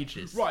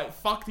outrageous. Right,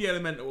 fuck the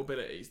elemental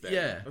abilities then.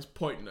 Yeah. That's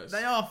pointless.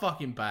 They are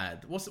fucking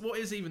bad. What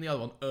is even the other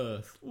one?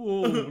 Earth.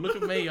 Whoa, look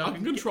at me. I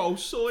can control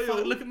soil.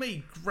 Fuck, look at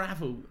me.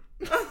 Gravel.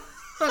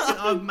 Fucking,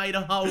 I've made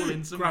a hole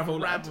in some Gravel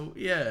gravel. lad.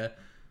 Yeah.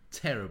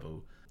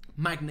 Terrible.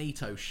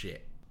 Magneto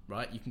shit.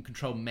 Right? You can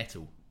control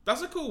metal.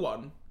 That's a cool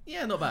one.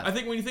 Yeah, not bad. I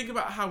think when you think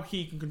about how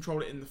he can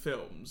control it in the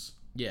films,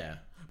 Yeah.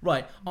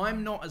 Right.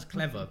 I'm not as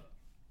clever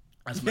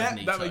as Yeah,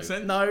 Magneto. that makes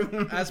sense.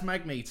 No, as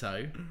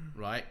Magneto,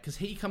 right? Because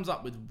he comes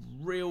up with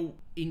real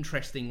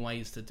interesting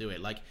ways to do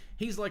it. Like,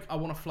 he's like, I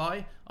want to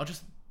fly. I'll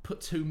just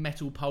put 2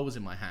 metal poles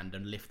in my hand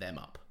and lift them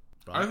up.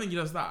 Right? I don't think he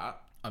does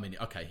that. I mean,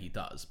 okay, he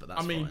does, but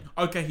that's I mean,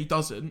 fine. okay, he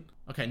doesn't.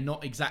 Okay,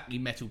 not exactly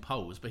metal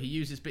poles, but he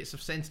uses bits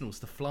of Sentinels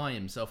to fly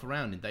himself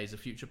around in Days of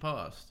Future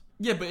Past.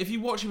 Yeah, but if you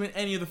watch him in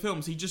any of the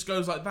films, he just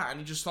goes like that and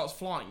he just starts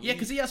flying. Yeah,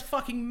 because he has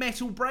fucking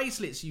metal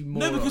bracelets, you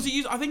moron. No, because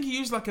I think he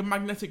used like a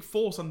magnetic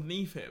force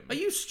underneath him. Are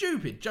you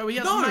stupid, Joe? He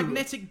has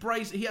magnetic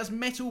bracelets. He has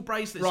metal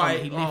bracelets on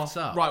that he lifts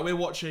up. Right, we're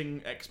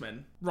watching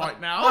X-Men right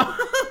now.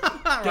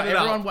 Right,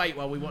 everyone wait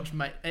while we watch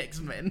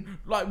X-Men.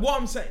 Like, what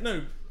I'm saying...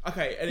 No,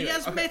 okay, anyway. He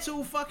has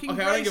metal fucking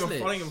bracelets. I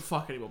don't give a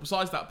fuck anymore.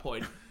 Besides that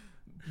point,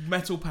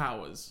 metal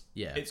powers.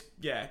 Yeah.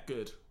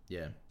 Good.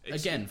 Yeah.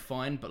 Again,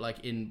 fine, but like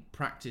in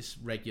practice,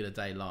 regular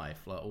day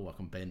life, like, I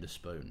can bend a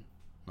spoon.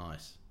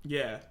 Nice.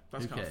 Yeah,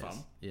 that's kind of fun.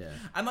 Yeah.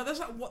 And like, there's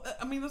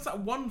that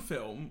one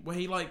film where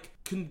he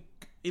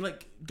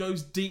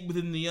goes deep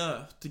within the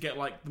earth to get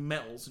like the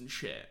metals and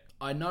shit.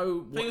 I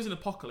know. I think it was in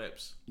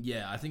Apocalypse.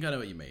 Yeah, I think I know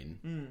what you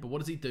mean. But what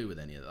does he do with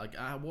any of that?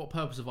 Like, what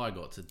purpose have I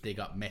got to dig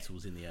up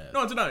metals in the earth?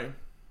 No, I don't know.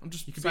 I'm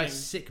just You could saying. be a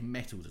sick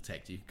metal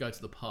detector. You could go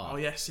to the park. Oh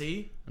yeah,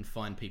 see? And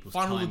find people's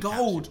Find all the time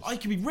gold. capsules. I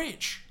could be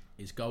rich.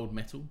 Is gold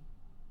metal?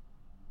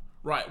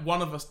 Right,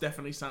 one of us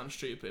definitely sounds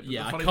stupid. But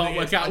Yeah, the I funny can't thing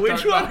work is, out I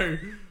which don't one. know.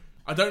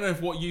 I don't know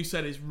if what you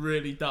said is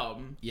really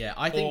dumb. Yeah,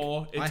 I think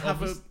Or it's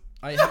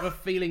I have a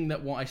feeling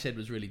that what I said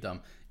was really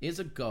dumb. Is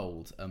a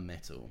gold a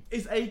metal?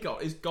 Is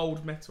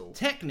gold metal?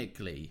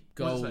 Technically,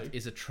 What does it gold say?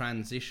 is a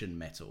transition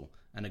metal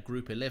and a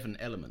group 11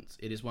 element.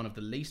 It is one of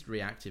the least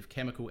reactive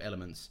chemical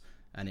elements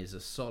and is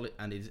solid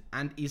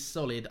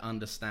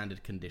under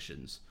standard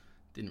conditions.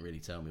 Didn't really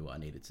tell me what I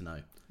needed to know.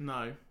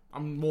 No,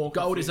 I'm more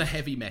Gold is a confused.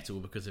 heavy metal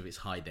because of its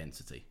high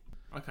density.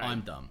 Okay.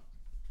 I'm dumb.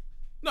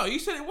 No, you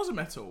said it was a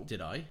metal. Did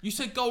I? You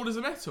said gold is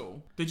a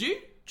metal. Did you?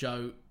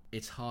 Joe,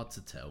 it's hard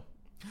to tell.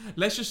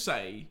 Let's just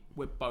say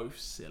we're both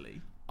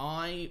silly.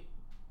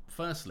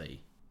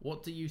 Firstly,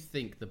 what do you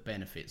think the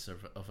benefits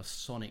of a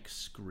sonic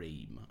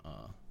scream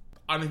are?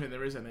 I don't think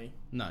there is any.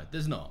 No,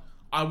 there's not.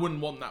 I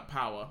wouldn't want that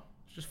power.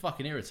 It's just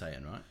fucking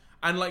irritating, right?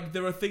 And like,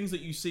 there are things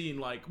that you see in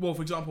like, well,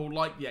 for example,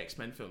 like the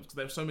X-Men films, because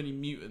there's so many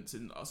mutants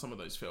in some of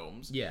those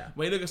films. Yeah.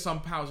 Where you look at some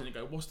powers and you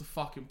go, what's the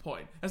fucking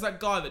point? There's that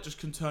guy that just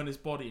can turn his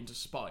body into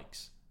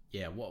spikes.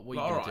 Yeah, what are you But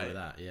going to alright. do with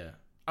that? Yeah.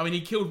 I mean,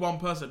 he killed one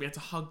person, but he had to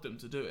hug them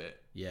to do it.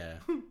 Yeah.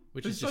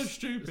 Which It's is so just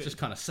stupid. It's just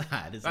kind of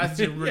sad, isn't That's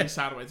it? a really Yeah.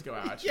 sad way to go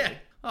out, actually. Yeah.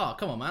 Oh,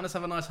 come on, man. Let's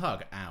have a nice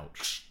hug.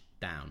 Ouch.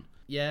 Down.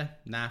 Yeah,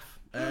 naff.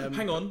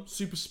 Hang on,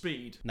 super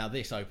speed. Now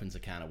this opens a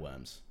can of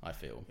worms, I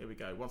feel. Here we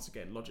go. Once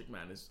again, Logic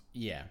Man is...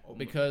 Yeah,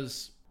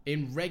 because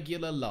in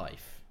regular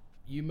life,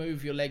 you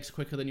move your legs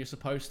quicker than you're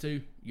supposed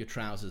to, your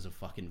trousers are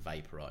fucking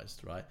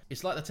vaporized, right?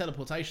 It's like the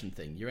teleportation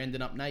thing. You're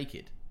ending up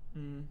naked,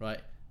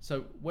 right?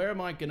 So where am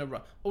I going to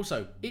run?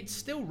 Also, it's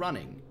still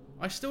running.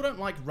 I still don't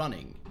like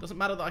running. Doesn't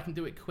matter that I can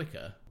do it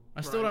quicker.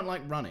 I still Right. don't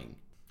like running.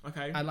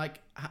 Okay. And like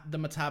the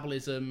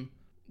metabolism,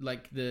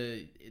 like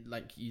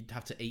you'd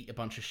have to eat a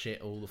bunch of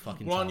shit all the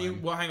fucking time.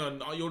 Hang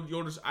on.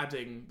 You're just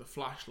adding the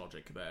Flash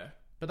logic there.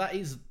 But that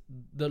is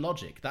the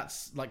logic.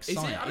 That's like Is it?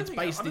 science. I don't It's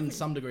think- I based don't in think-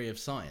 some degree of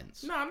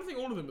science. No, I don't think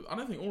all of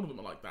them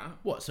are like that.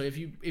 What? So if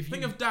you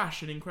Think of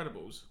Dash in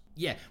Incredibles.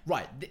 yeah,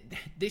 right.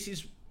 This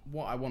is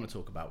what I want to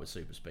talk about with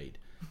super speed.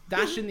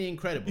 Dash in the You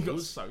got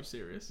Incredibles. so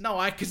serious.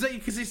 No, because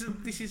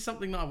this is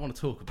something that I want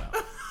to talk about.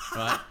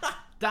 Right?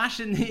 Dash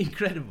in the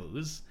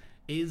Incredibles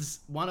is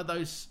one of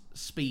those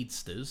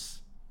speedsters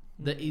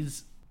that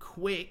is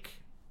quick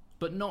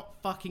but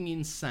not fucking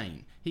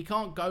insane. He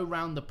can't go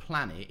round the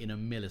planet in a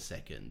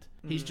millisecond.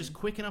 He's just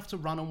quick enough to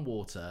run on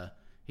water.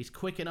 He's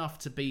quick enough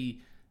to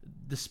be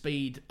the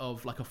speed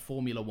of like a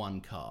Formula 1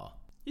 car.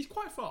 He's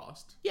quite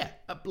fast. Yeah,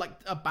 like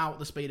about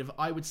the speed of,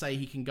 I would say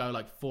he can go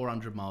like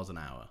 400 miles an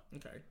hour.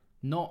 Okay.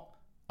 Not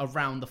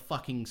around the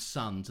fucking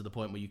sun to the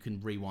point where you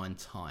can rewind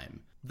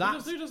time.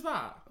 Who does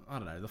that? I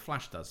don't know, the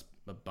Flash does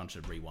a bunch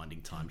of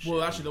rewinding time shit.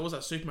 Well, actually, there was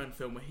that Superman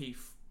film where he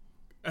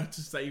had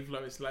to save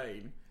Lois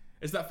Lane.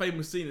 It's that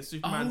famous scene in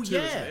Superman 2,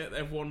 yeah. isn't it? That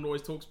everyone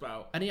always talks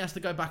about. And he has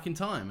to go back in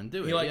time and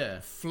do He it, like yeah.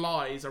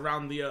 flies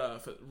around the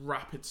Earth at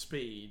rapid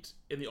speed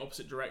in the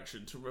opposite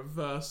direction to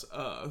reverse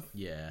Earth,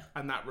 Yeah.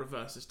 and that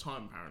reverses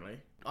time apparently.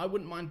 I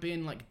wouldn't mind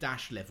being like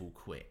Dash level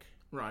quick,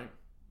 Right.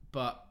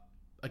 but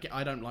again,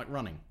 I don't like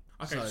running.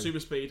 Okay. So, Super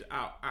speed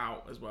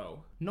out as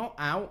well. not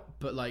out,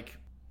 but like,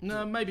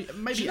 no, maybe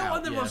Do you know out, what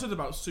I never yeah. understood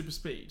about super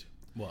speed?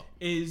 What?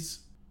 Is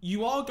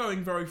you are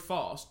going very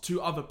fast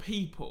to other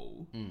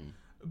people,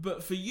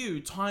 but for you,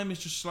 time is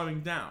just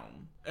slowing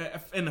down.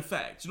 In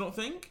effect, do you not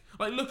think?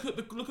 Like, look at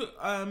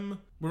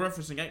we're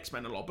referencing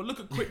X-Men a lot, but look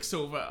at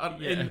Quicksilver.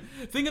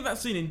 Think of that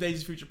scene in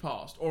Days of Future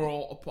Past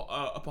or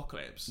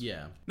Apocalypse.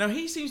 Yeah. Now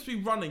he seems to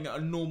be running at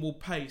a normal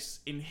pace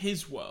in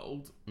his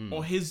world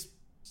or his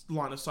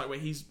line of sight, where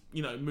he's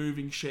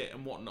moving shit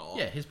and whatnot.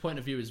 Yeah, his point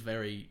of view is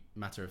very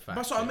matter of fact.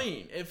 That's what yeah. I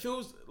mean. It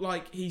feels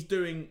like he's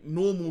doing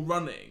normal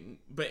running,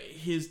 but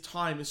his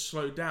time is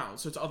slowed down.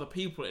 So to other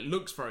people, it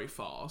looks very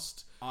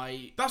fast.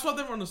 That's what I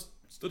never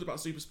understood about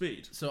super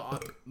speed. So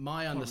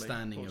my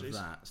understanding of apologies.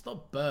 that.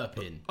 Stop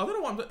burping. I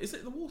don't know why. Is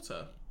it the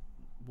water?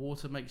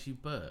 Water makes you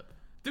burp.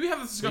 Did we have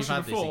this discussion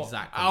had this before?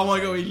 exact Oh my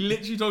god, we conversation.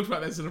 literally talked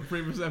about this in a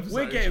previous episode.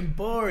 We're getting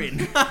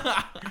boring.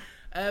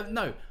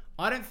 No,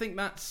 I don't think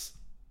that's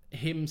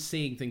him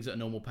seeing things at a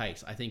normal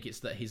pace. I think it's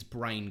that his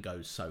brain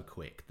goes so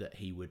quick that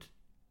he would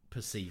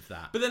perceive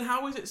that. But then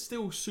how is it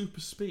still super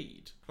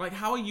speed? Like,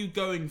 how are you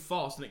going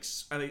fast and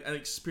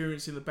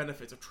experiencing the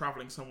benefits of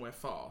travelling somewhere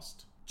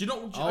fast? Do you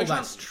not... Oh,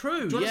 that's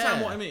true, Do you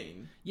understand what I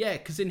mean? Yeah,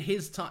 because in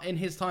his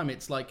time,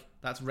 it's like,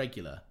 that's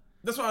regular.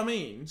 That's what I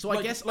mean. So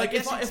I guess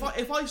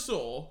if I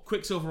saw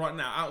Quicksilver right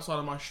now outside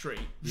of my street,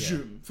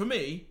 zoom, for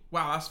me,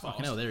 wow, that's fast.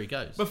 Fucking hell, there he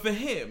goes. But for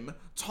him,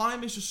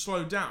 time is just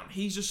slowed down.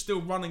 He's just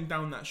still running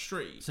down that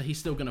street. So he's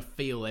still going to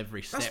feel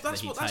every step that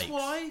he takes. That's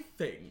what I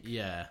think.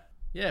 Yeah.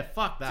 Yeah,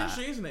 fuck that. It's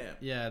interesting, isn't it?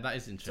 Yeah, that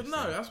is interesting.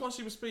 So no, that's why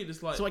super speed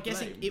is like. So I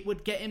guess lame. it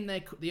would get him there.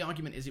 The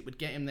argument is it would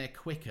get him there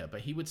quicker, but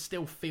he would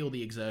still feel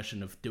the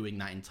exertion of doing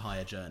that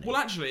entire journey. Well,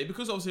 actually,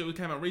 because obviously it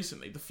came out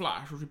recently, The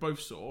Flash, which we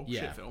both saw,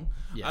 Yeah. shit film.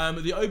 Yeah.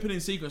 The opening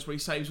sequence where he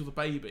saves all the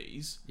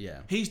babies. Yeah.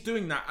 He's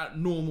doing that at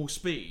normal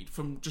speed,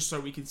 from just so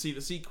we can see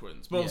the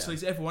sequence. But obviously,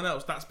 to everyone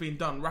else, that's being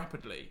done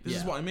rapidly. This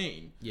is Yeah. what I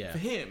mean. Yeah. For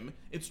him,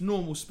 it's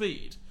normal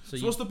speed. So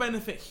you- what's the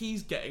benefit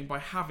he's getting by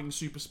having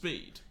super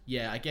speed?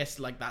 Yeah, I guess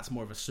like that's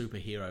more of a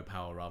superhero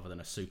power rather than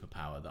a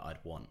superpower that I'd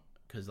want,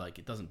 because like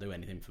it doesn't do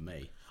anything for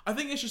me. I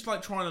think it's just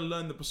like trying to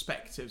learn the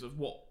perspectives of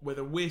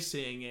whether we're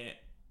seeing it.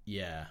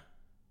 Yeah.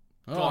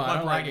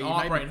 God, I don't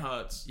our brain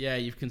hurts. Yeah,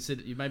 you've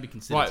maybe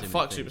considered. Right, too many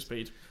fuck things. super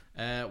speed.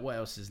 What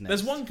else is next?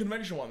 There's one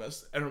conventional one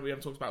that's everyone we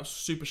haven't talked about,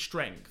 super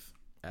strength,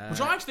 which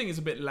I actually think is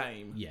a bit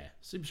lame. Yeah,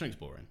 super strength's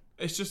boring.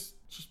 It's just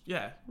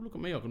yeah. Look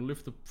at me, I can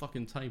lift the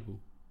fucking table.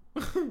 I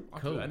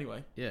Cool. do it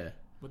anyway. Yeah.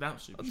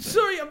 Without super strength.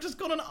 Sorry, I've just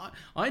gone on.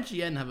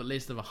 IGN have a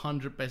list of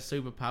 100 best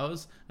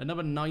superpowers. And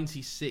number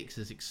 96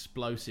 is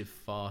explosive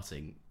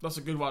farting. That's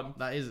a good one.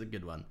 That is a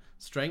good one.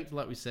 Strength,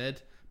 like we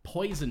said.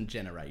 Poison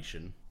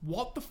generation.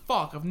 What the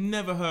fuck? I've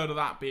never heard of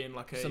that being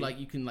like a. So like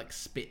you can like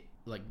spit,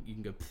 like you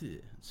can go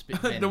spit.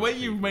 Venom the way at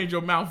you people. made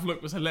your mouth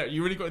look was hilarious.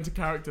 You really got into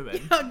character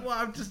then.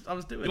 Well, I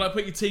was doing. You like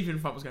put your teeth in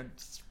front, was going.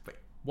 Spit.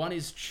 One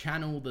is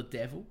channel the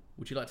devil.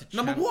 Would you like to?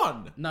 Number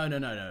one.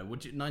 No.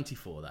 Would you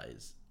 94? That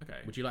is. Okay.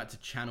 Would you like to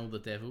channel the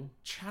devil?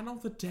 Channel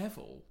the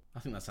devil. I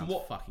think that sounds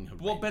fucking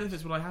horrendous. What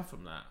benefits would I have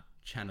from that?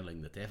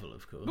 Channeling the devil,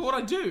 of course. But what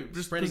I do,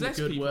 just Spreading the possess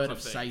good people, word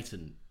of something.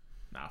 Satan.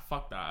 Nah,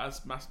 fuck that.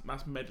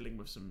 That's meddling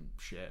with some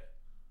shit.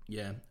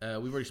 Yeah,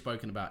 we've already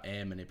spoken about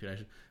air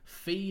manipulation.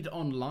 Feed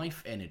on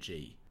life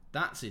energy.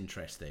 That's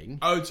interesting.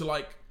 Oh, to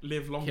like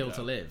live longer. Kill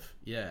to live.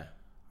 Yeah.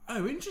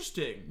 Oh,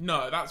 interesting.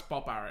 No, that's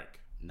barbaric.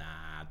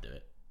 Nah, I'd do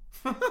it.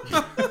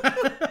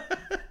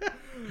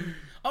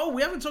 Oh,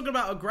 we haven't talked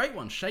about a great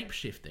one,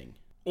 shape-shifting.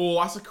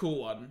 Oh, that's a cool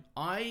one.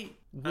 I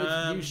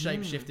would use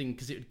shape-shifting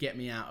because it would get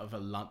me out of a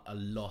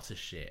lot of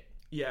shit.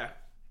 Yeah.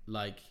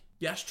 Like,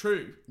 Yeah, it's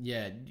true.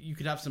 yeah, you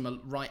could have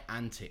some right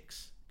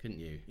antics, couldn't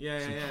you? Yeah,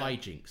 some yeah.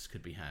 hijinks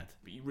could be had.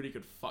 But you really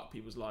could fuck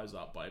people's lives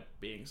up by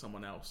being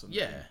someone else and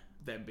Yeah.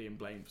 then being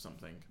blamed for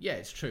something. Yeah,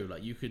 it's true.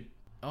 Like, you could...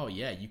 Oh,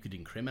 yeah, you could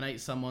incriminate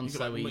someone You could,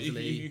 so like,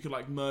 easily. You could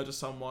like murder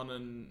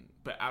someone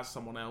but as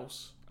someone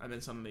else, and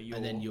then suddenly you're.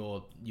 And then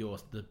you're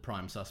the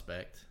prime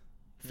suspect.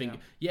 Yeah.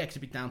 Yeah, because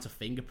it'd be down to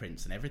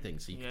fingerprints and everything.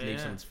 So you could leave Yeah.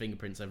 someone's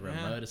fingerprints over a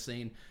Yeah. murder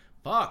scene.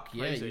 Fuck,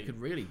 Crazy. yeah, you could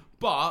really...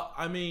 But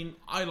I mean,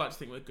 I like to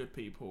think we're good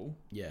people.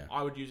 Yeah.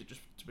 I would use it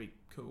just to be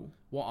cool.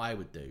 What I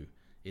would do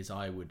is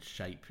I would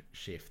shape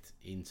shift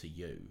into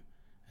you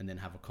and then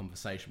have a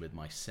conversation with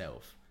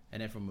myself.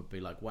 And everyone would be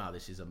like, wow,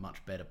 this is a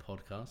much better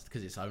podcast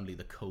because it's only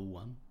the cool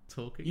one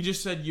talking. You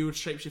just said you would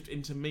shapeshift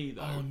into me,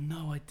 though. Oh,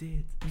 no, I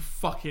did. You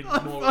fucking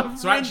moron.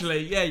 So actually,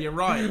 yeah, you're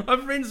right.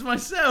 I've rinsed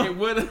myself. It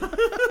would.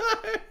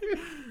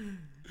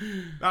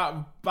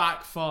 That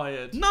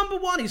backfired. Number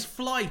one is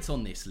flight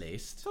on this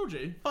list. Told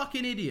you.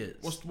 Fucking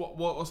idiots.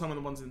 What are some of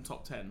the ones in the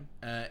top 10?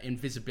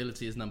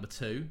 Invisibility is number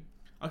 2.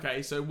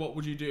 Okay, so what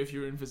would you do if you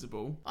were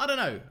invisible? I don't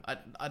know.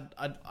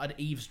 I'd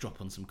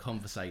eavesdrop on some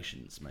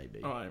conversations,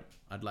 maybe. All right.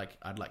 I'd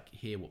like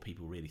hear what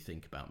people really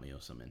think about me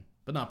or something.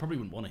 But no, I probably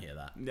wouldn't want to hear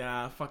that.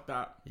 Yeah, fuck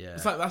that. Yeah.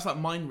 That's like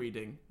mind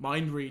reading.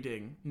 Mind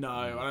reading. No,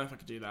 I don't know if I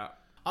could do that.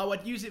 Oh,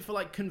 I'd use it for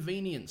like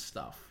convenience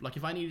stuff. Like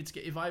if I needed to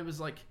if I was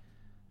like,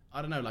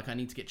 I don't know, like I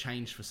need to get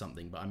changed for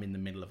something, but I'm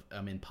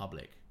in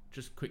public.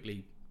 Just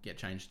quickly get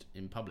changed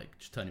in public.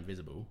 Just turn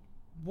invisible.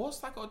 What's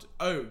that got to...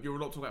 Oh, you're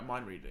not talking about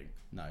mind reading.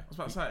 No. I was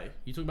about to say.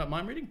 You talking about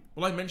mind reading?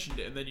 Well, I mentioned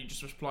it, and then you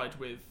just replied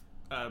with...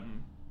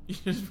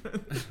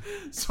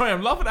 Sorry,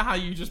 I'm laughing at how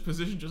you just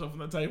positioned yourself on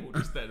the table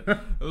just then.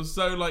 It was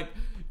so like...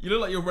 You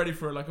look like you're ready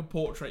for like a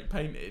portrait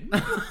painted.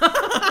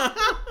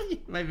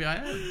 Maybe I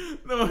am.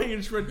 No, you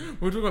just read,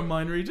 we're talking about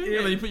mind reading,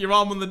 and then you put your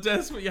arm on the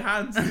desk, put your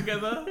hands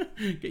together.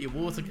 Get your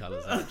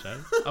watercolours out, Joe.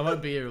 I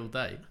won't be here all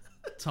day.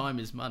 Time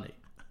is money.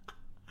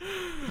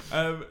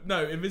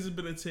 No,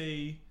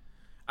 invisibility...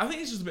 I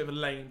think it's just a bit of a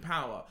lame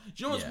power. Do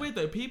you know what's weird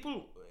though?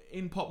 People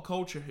in pop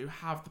culture who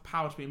have the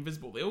power to be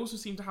invisible, they also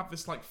seem to have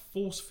this like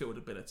force field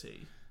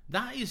ability.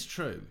 That is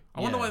true.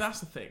 I wonder why that's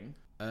the thing.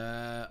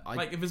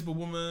 Like Invisible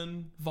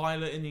Woman,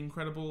 Violet in The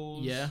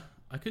Incredibles. Yeah,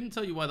 I couldn't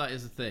tell you why that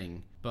is a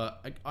thing.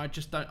 But I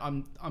just don't.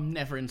 I'm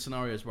never in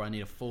scenarios where I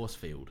need a force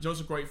field. You know,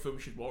 it's a great film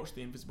you should watch,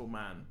 The Invisible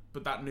Man.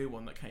 But that new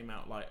one that came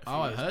out like a few Oh,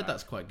 I years heard back,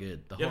 that's quite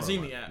good. The You haven't horror seen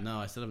one. it yet? No,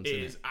 I still haven't it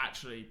seen is it.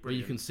 actually Where you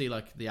brilliant. can see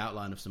like the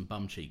outline of some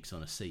bum cheeks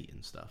on a seat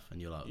and stuff, and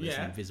you're like, "There's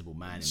Yeah. an invisible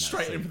man in that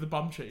Straight seat." in for the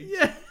bum cheeks.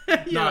 Yeah,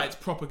 No, yeah. it's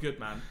proper good,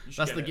 man. You should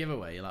That's get the it.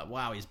 giveaway. You're like,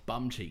 "Wow, his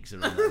bum cheeks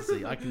are on that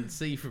seat. I can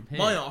see from here."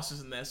 My arse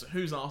isn't there, so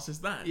whose arse is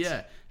that?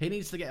 Yeah, he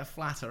needs to get a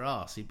flatter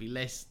ass. He'd be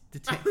less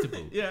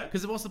detectable. Yeah.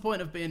 Because what's the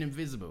point of being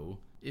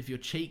invisible if your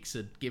cheeks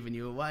are giving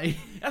you away?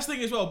 That's the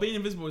thing as well. Being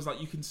invisible is like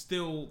you can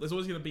still. There's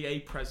always going to be a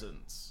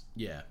presence.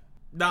 Yeah.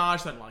 No, I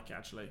just don't like it.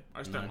 Actually,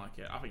 I just don't No. like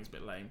it. I think it's a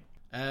bit lame.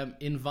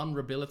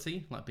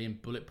 Invulnerability, like being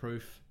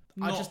bulletproof.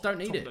 I Not just don't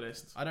need top it. of the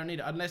list. I don't need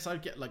it unless I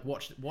get like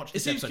watch It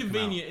this seems episode come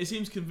out. convenient. It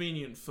seems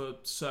convenient for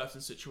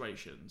certain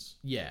situations,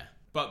 Yeah.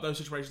 but those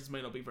situations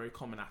may not be very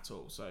common at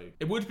all. So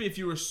it would be if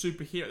you were a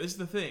superhero. This is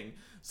the thing.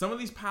 Some of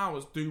these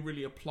powers do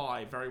really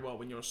apply very well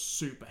when you're a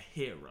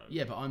superhero.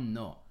 Yeah, but I'm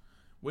not.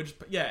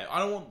 Yeah, I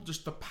don't want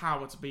just the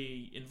power to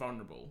be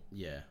invulnerable.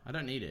 Yeah, I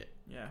don't need it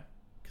Yeah.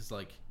 because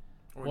like.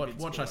 Or Watch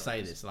invincible, I say whatever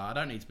it is. this. Like, I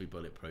don't need to be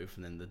bulletproof,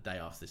 and then the day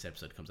after this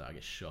episode comes out, I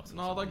get shot. Or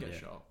No, I don't something, get yeah.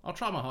 shot. I'll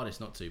try my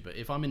hardest not to, but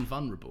if I'm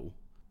invulnerable,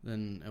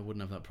 then I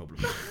wouldn't have that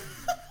problem.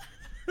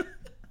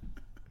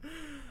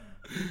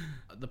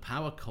 The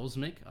power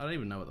cosmic? I don't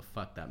even know what the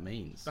fuck that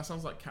means. That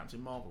sounds like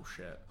Captain Marvel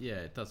shit. Yeah,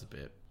 it does a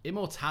bit.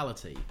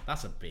 Immortality.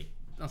 That's a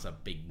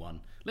big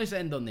one. Let's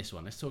end on this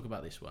one. Let's talk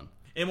about this one.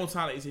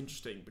 Immortality is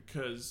interesting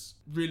because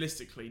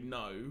realistically,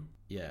 no.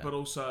 Yeah. But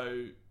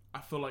also, I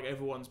feel like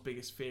everyone's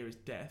biggest fear is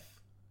death.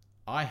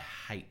 I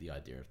hate the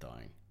idea of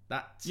dying.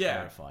 That Yeah.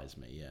 terrifies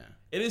me, yeah.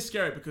 It is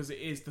scary because it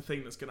is the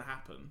thing that's going to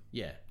happen.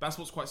 Yeah. That's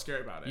what's quite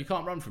scary about it. You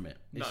can't run from it.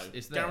 no,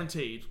 It's there.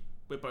 guaranteed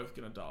we're both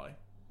going to die.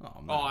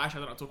 Oh, no. Oh, actually,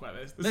 I don't want to talk about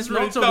this. Let's is not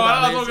really, talk no,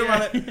 about I'm not this,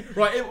 talking about it.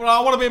 Right, well,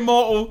 I want to be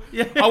immortal.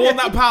 Yeah. I want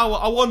that power.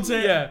 I want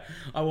it. Yeah,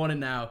 I want it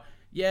now.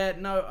 Yeah,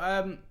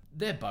 no,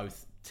 they're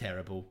both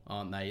terrible,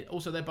 aren't they?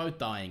 Also, they're both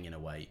dying in a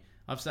way.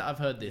 I've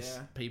heard this.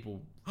 Yeah.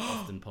 People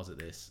often posit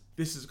this.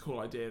 This is a cool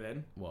idea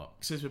then. What?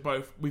 Since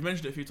we've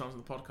mentioned it a few times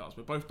on the podcast,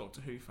 we're both Doctor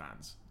Who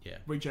fans. Yeah.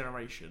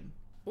 Regeneration.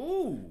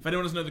 Ooh. If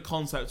anyone doesn't know the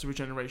concept of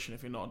regeneration,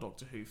 if you're not a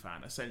Doctor Who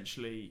fan,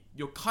 essentially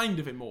you're kind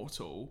of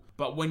immortal,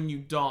 but when you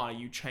die,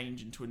 you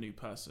change into a new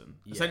person.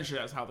 Yeah. Essentially,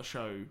 that's how the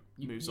show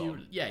moves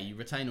on. Yeah, you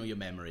retain all your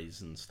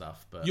memories and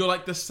stuff, but You're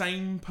like the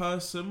same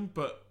person,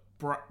 but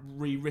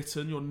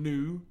rewritten. You're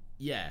new.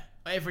 yeah,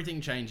 everything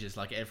changes.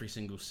 Like every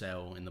single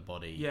cell in the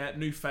body. Yeah,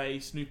 new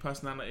face, new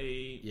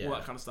personality, Yeah. all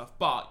that kind of stuff.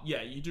 But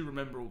yeah, you do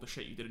remember all the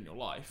shit you did in your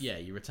life. Yeah,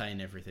 you retain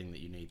everything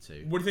that you need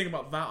to. What do you think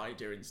about that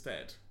idea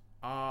instead?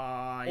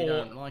 I Or-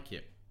 don't like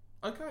it.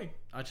 Okay.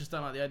 I just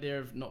don't like the idea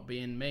of not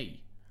being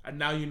me. And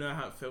now you know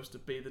how it feels to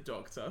be the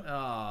Doctor.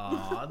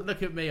 Ah,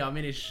 look at me. I'm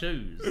in his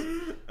shoes.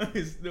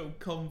 His little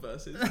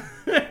Converses.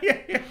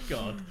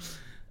 God.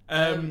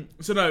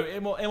 So no,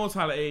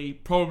 immortality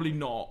probably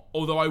not.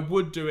 Although I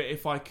would do it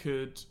if I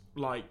could,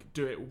 like,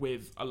 do it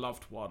with a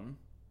loved one.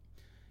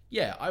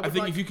 Yeah, I would I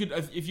think like...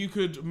 if you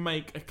could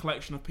make a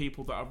collection of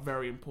people that are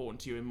very important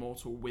to you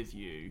immortal with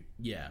you,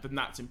 Yeah. then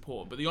that's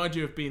important. But the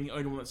idea of being the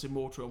only one that's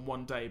immortal and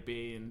one day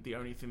being the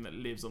only thing that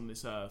lives on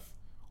this earth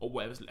or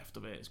whatever's left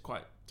of it is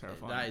quite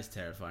terrifying. That is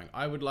terrifying.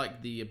 I would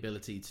like the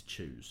ability to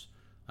choose.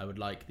 I would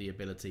like the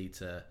ability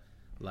to,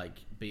 like,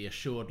 be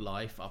assured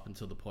life up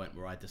until the point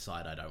where I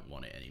decide I don't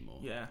want it anymore.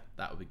 Yeah,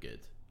 That would be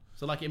good.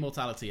 So, like,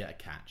 immortality at a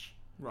catch.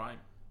 right.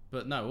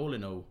 But no, all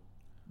in all,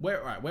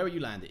 where would you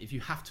land it? If you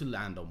have to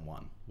land on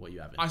one, what are you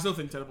having? I still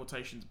think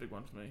teleportation's a big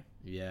one for me.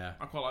 Yeah.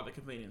 I quite like the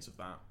convenience of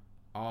that.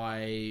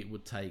 I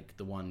would take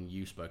the one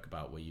you spoke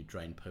about where you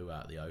drain poo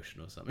out of the ocean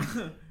or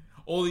something.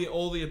 All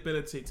the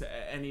ability to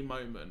at any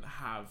moment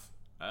have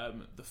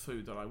the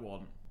food that I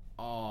want.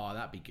 Oh,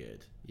 that'd be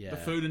good. Yeah. The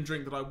food and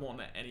drink that I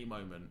want at any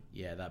moment.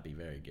 Yeah, that'd be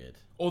very good.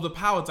 Or the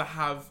power to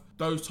have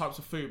those types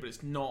of food, but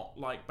it's not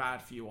like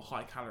bad for you or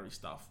high calorie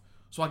stuff.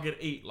 So I could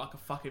eat like a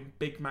fucking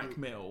Big Mac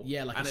meal.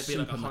 Yeah, like and a it'd be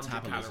like super 100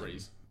 metabolism.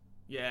 calories.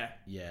 Yeah.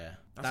 Yeah,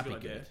 That's a that'd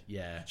good be idea. good.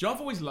 Yeah. Do you know what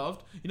I've always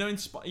loved? You know,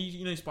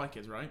 you know Spy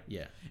Kids, right?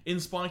 Yeah.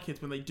 In Spy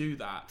Kids, when they do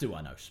that, Do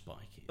I know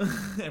Spikey?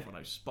 everyone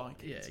knows Spy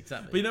Kids. Yeah,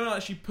 exactly. But you know,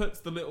 like she puts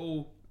the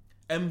little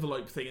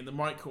envelope thing in the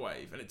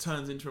microwave and it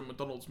turns into a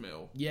McDonald's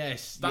meal.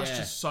 Yes, That's yeah.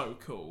 just so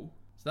cool.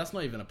 So that's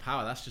not even a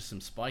power. That's just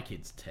some Spy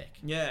Kids tech.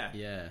 Yeah.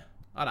 Yeah,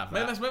 I'd have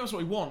Maybe that. that's what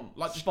we want.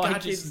 Like just Spy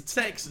gadgets Kids and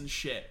techs and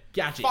shit.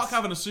 Gadgets. Fuck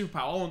having a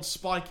superpower. I want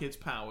Spy Kids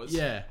powers.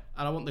 Yeah,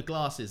 and I want the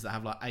glasses that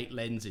have like 8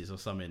 lenses or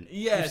something.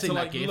 Yeah, You've to seen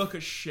that like gif? look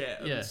at shit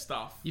and Yeah.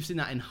 stuff. You've seen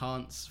that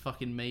enhance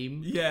fucking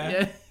meme? Yeah.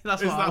 Yeah,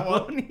 that's Is what that I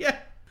one? want. Yeah.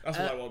 That's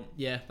what I want.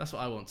 Yeah, that's what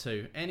I want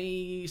too.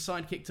 Any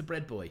sidekick to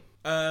Bread Boy?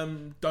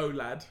 Dough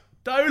Lad.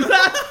 Dolad!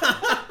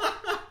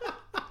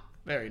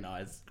 Very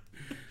nice.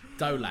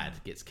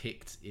 Dolad gets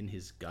kicked in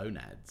his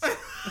gonads.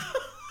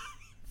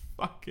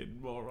 Fucking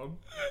moron.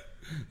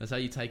 That's how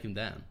you take him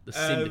down. The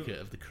syndicate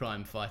of the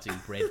crime-fighting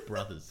Bread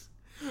Brothers.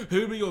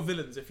 Who would be your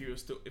villains if you were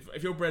still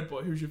if you're Bread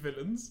Boy? Who's your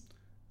villains?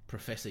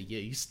 Professor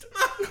Yeast.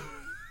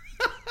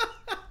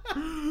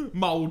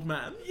 Mold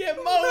Man. Yeah,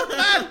 Mold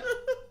Man!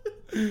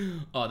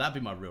 Oh, that'd be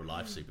my real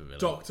life supervillain.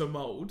 Dr.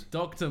 Mold.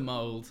 Dr.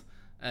 Mold.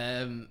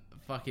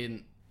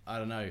 Fucking, I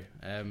don't know.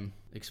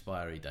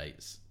 Expiry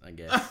dates, I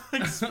guess.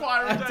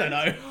 Expiry dates? I don't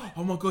know.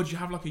 Oh my god, you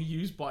have like a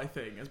use by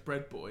thing as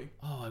bread boy.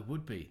 Oh, I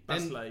would be.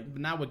 That's Then, lame.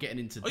 Now we're getting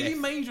into Are death.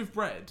 you made of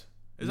bread?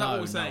 Is that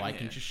what we're saying? No, I here?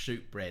 can just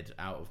shoot bread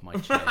out of my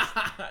chest.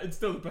 It's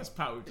still the best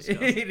power we've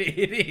discussed. It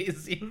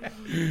is,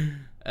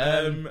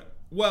 yeah.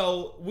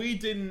 Well, we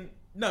didn't...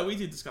 No, we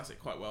did discuss it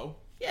quite well.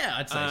 Yeah,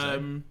 I'd say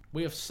so.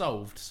 We have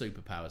solved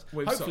superpowers.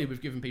 Hopefully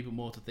we've given people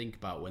more to think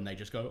about when they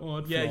just go, oh,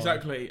 I'd Yeah, fly.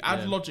 exactly. Add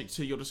Yeah. logic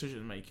to your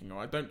decision making,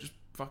 alright? Don't just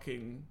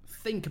fucking...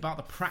 Think about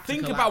the practical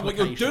Think about what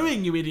you're application.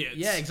 doing, you idiots!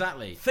 Yeah,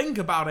 exactly. Think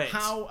about it!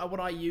 How would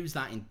I use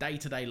that in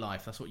day-to-day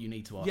life? That's what you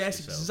need to ask Yes,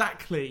 yourself.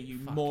 exactly, you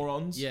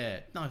morons.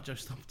 Yeah. No,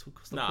 just stop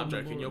No, I'm calling them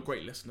joking. You're morons.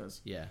 great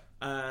listeners. Yeah.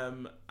 You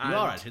You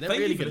are actually. They're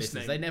really good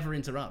listeners. They listening. never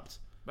interrupt.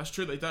 That's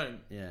true, they don't.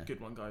 Yeah. Good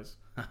one, guys.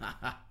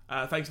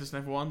 Thanks for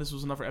listening, everyone. This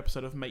was another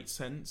episode of Mate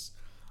Sense.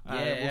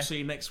 Yeah. We'll see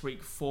you next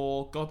week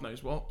for God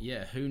knows what.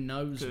 Yeah, who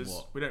knows Because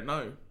what? we don't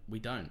know. We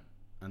don't.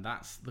 And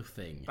that's the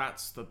thing.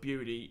 That's the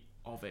beauty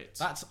of it.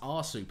 That's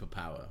our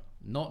superpower.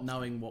 Not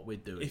knowing what we're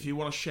doing. If you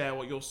want to share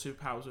what your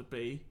superpowers would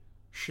be,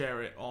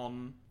 share it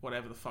on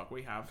whatever the fuck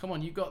we have. Come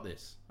on, you got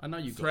this. I know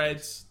you got this.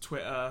 Threads,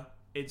 Twitter,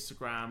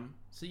 Instagram.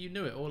 So you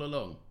knew it all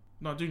along.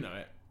 No, I do know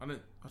it. I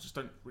just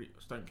don't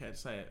care to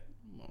say it.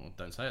 Well,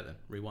 don't say it then.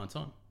 Rewind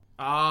time.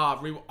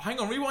 Hang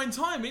on, rewind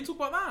time. We didn't talk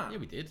about that. Yeah,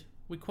 we did.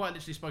 We quite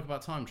literally spoke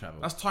about time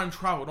travel. That's time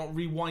travel, not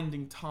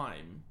rewinding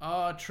time.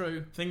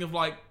 True. Think of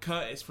like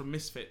Curtis from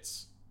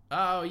Misfits.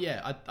 Oh,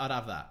 yeah, I'd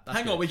have that. That's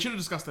Hang good. on, we should have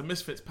discussed the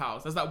Misfits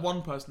powers. There's that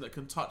one person that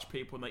can touch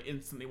people and they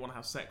instantly want to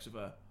have sex with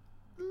her.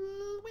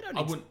 We don't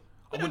I need, wouldn't.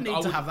 we don't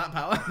need to have that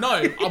power.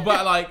 No,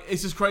 but like,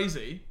 it's just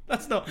crazy.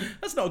 That's not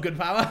a good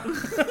power.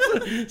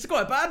 It's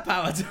quite a bad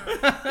power.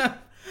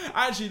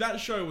 Actually, that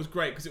show was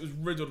great because it was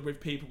riddled with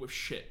people with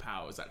shit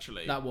powers,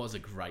 actually. That was a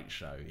great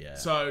show, yeah.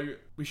 So,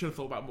 we should have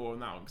thought about more on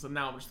that one because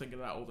now I'm just thinking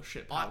about all the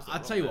shit powers. I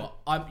tell you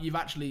what, you've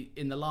actually,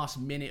 in the last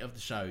minute of the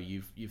show,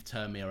 you've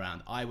turned me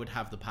around. I would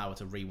have the power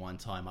to rewind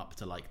time up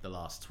to like the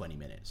last 20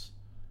 minutes.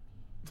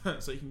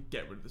 So you can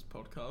get rid of this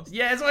podcast.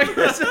 Yeah,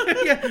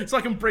 so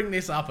I can bring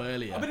this up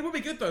earlier. I mean, it would be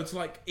good though to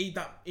like eat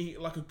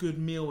like a good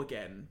meal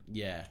again,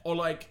 Yeah. or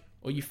like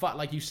Or you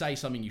you say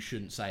something you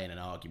shouldn't say in an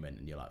argument,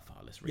 and you're like,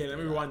 "Fuck, let's read." let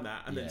me rewind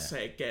that and then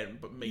say it again,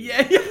 but me.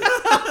 Yeah.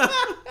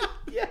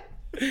 Yeah.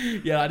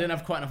 Yeah, I didn't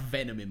have quite enough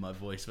venom in my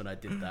voice when I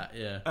did that.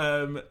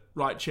 Yeah.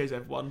 Right. Cheers,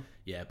 everyone.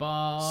 Yeah.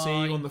 Bye.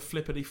 See you on the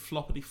flippity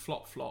floppity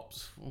flop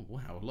flops. Oh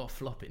wow, a lot of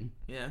flopping.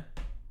 Yeah.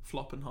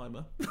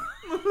 Floppenheimer.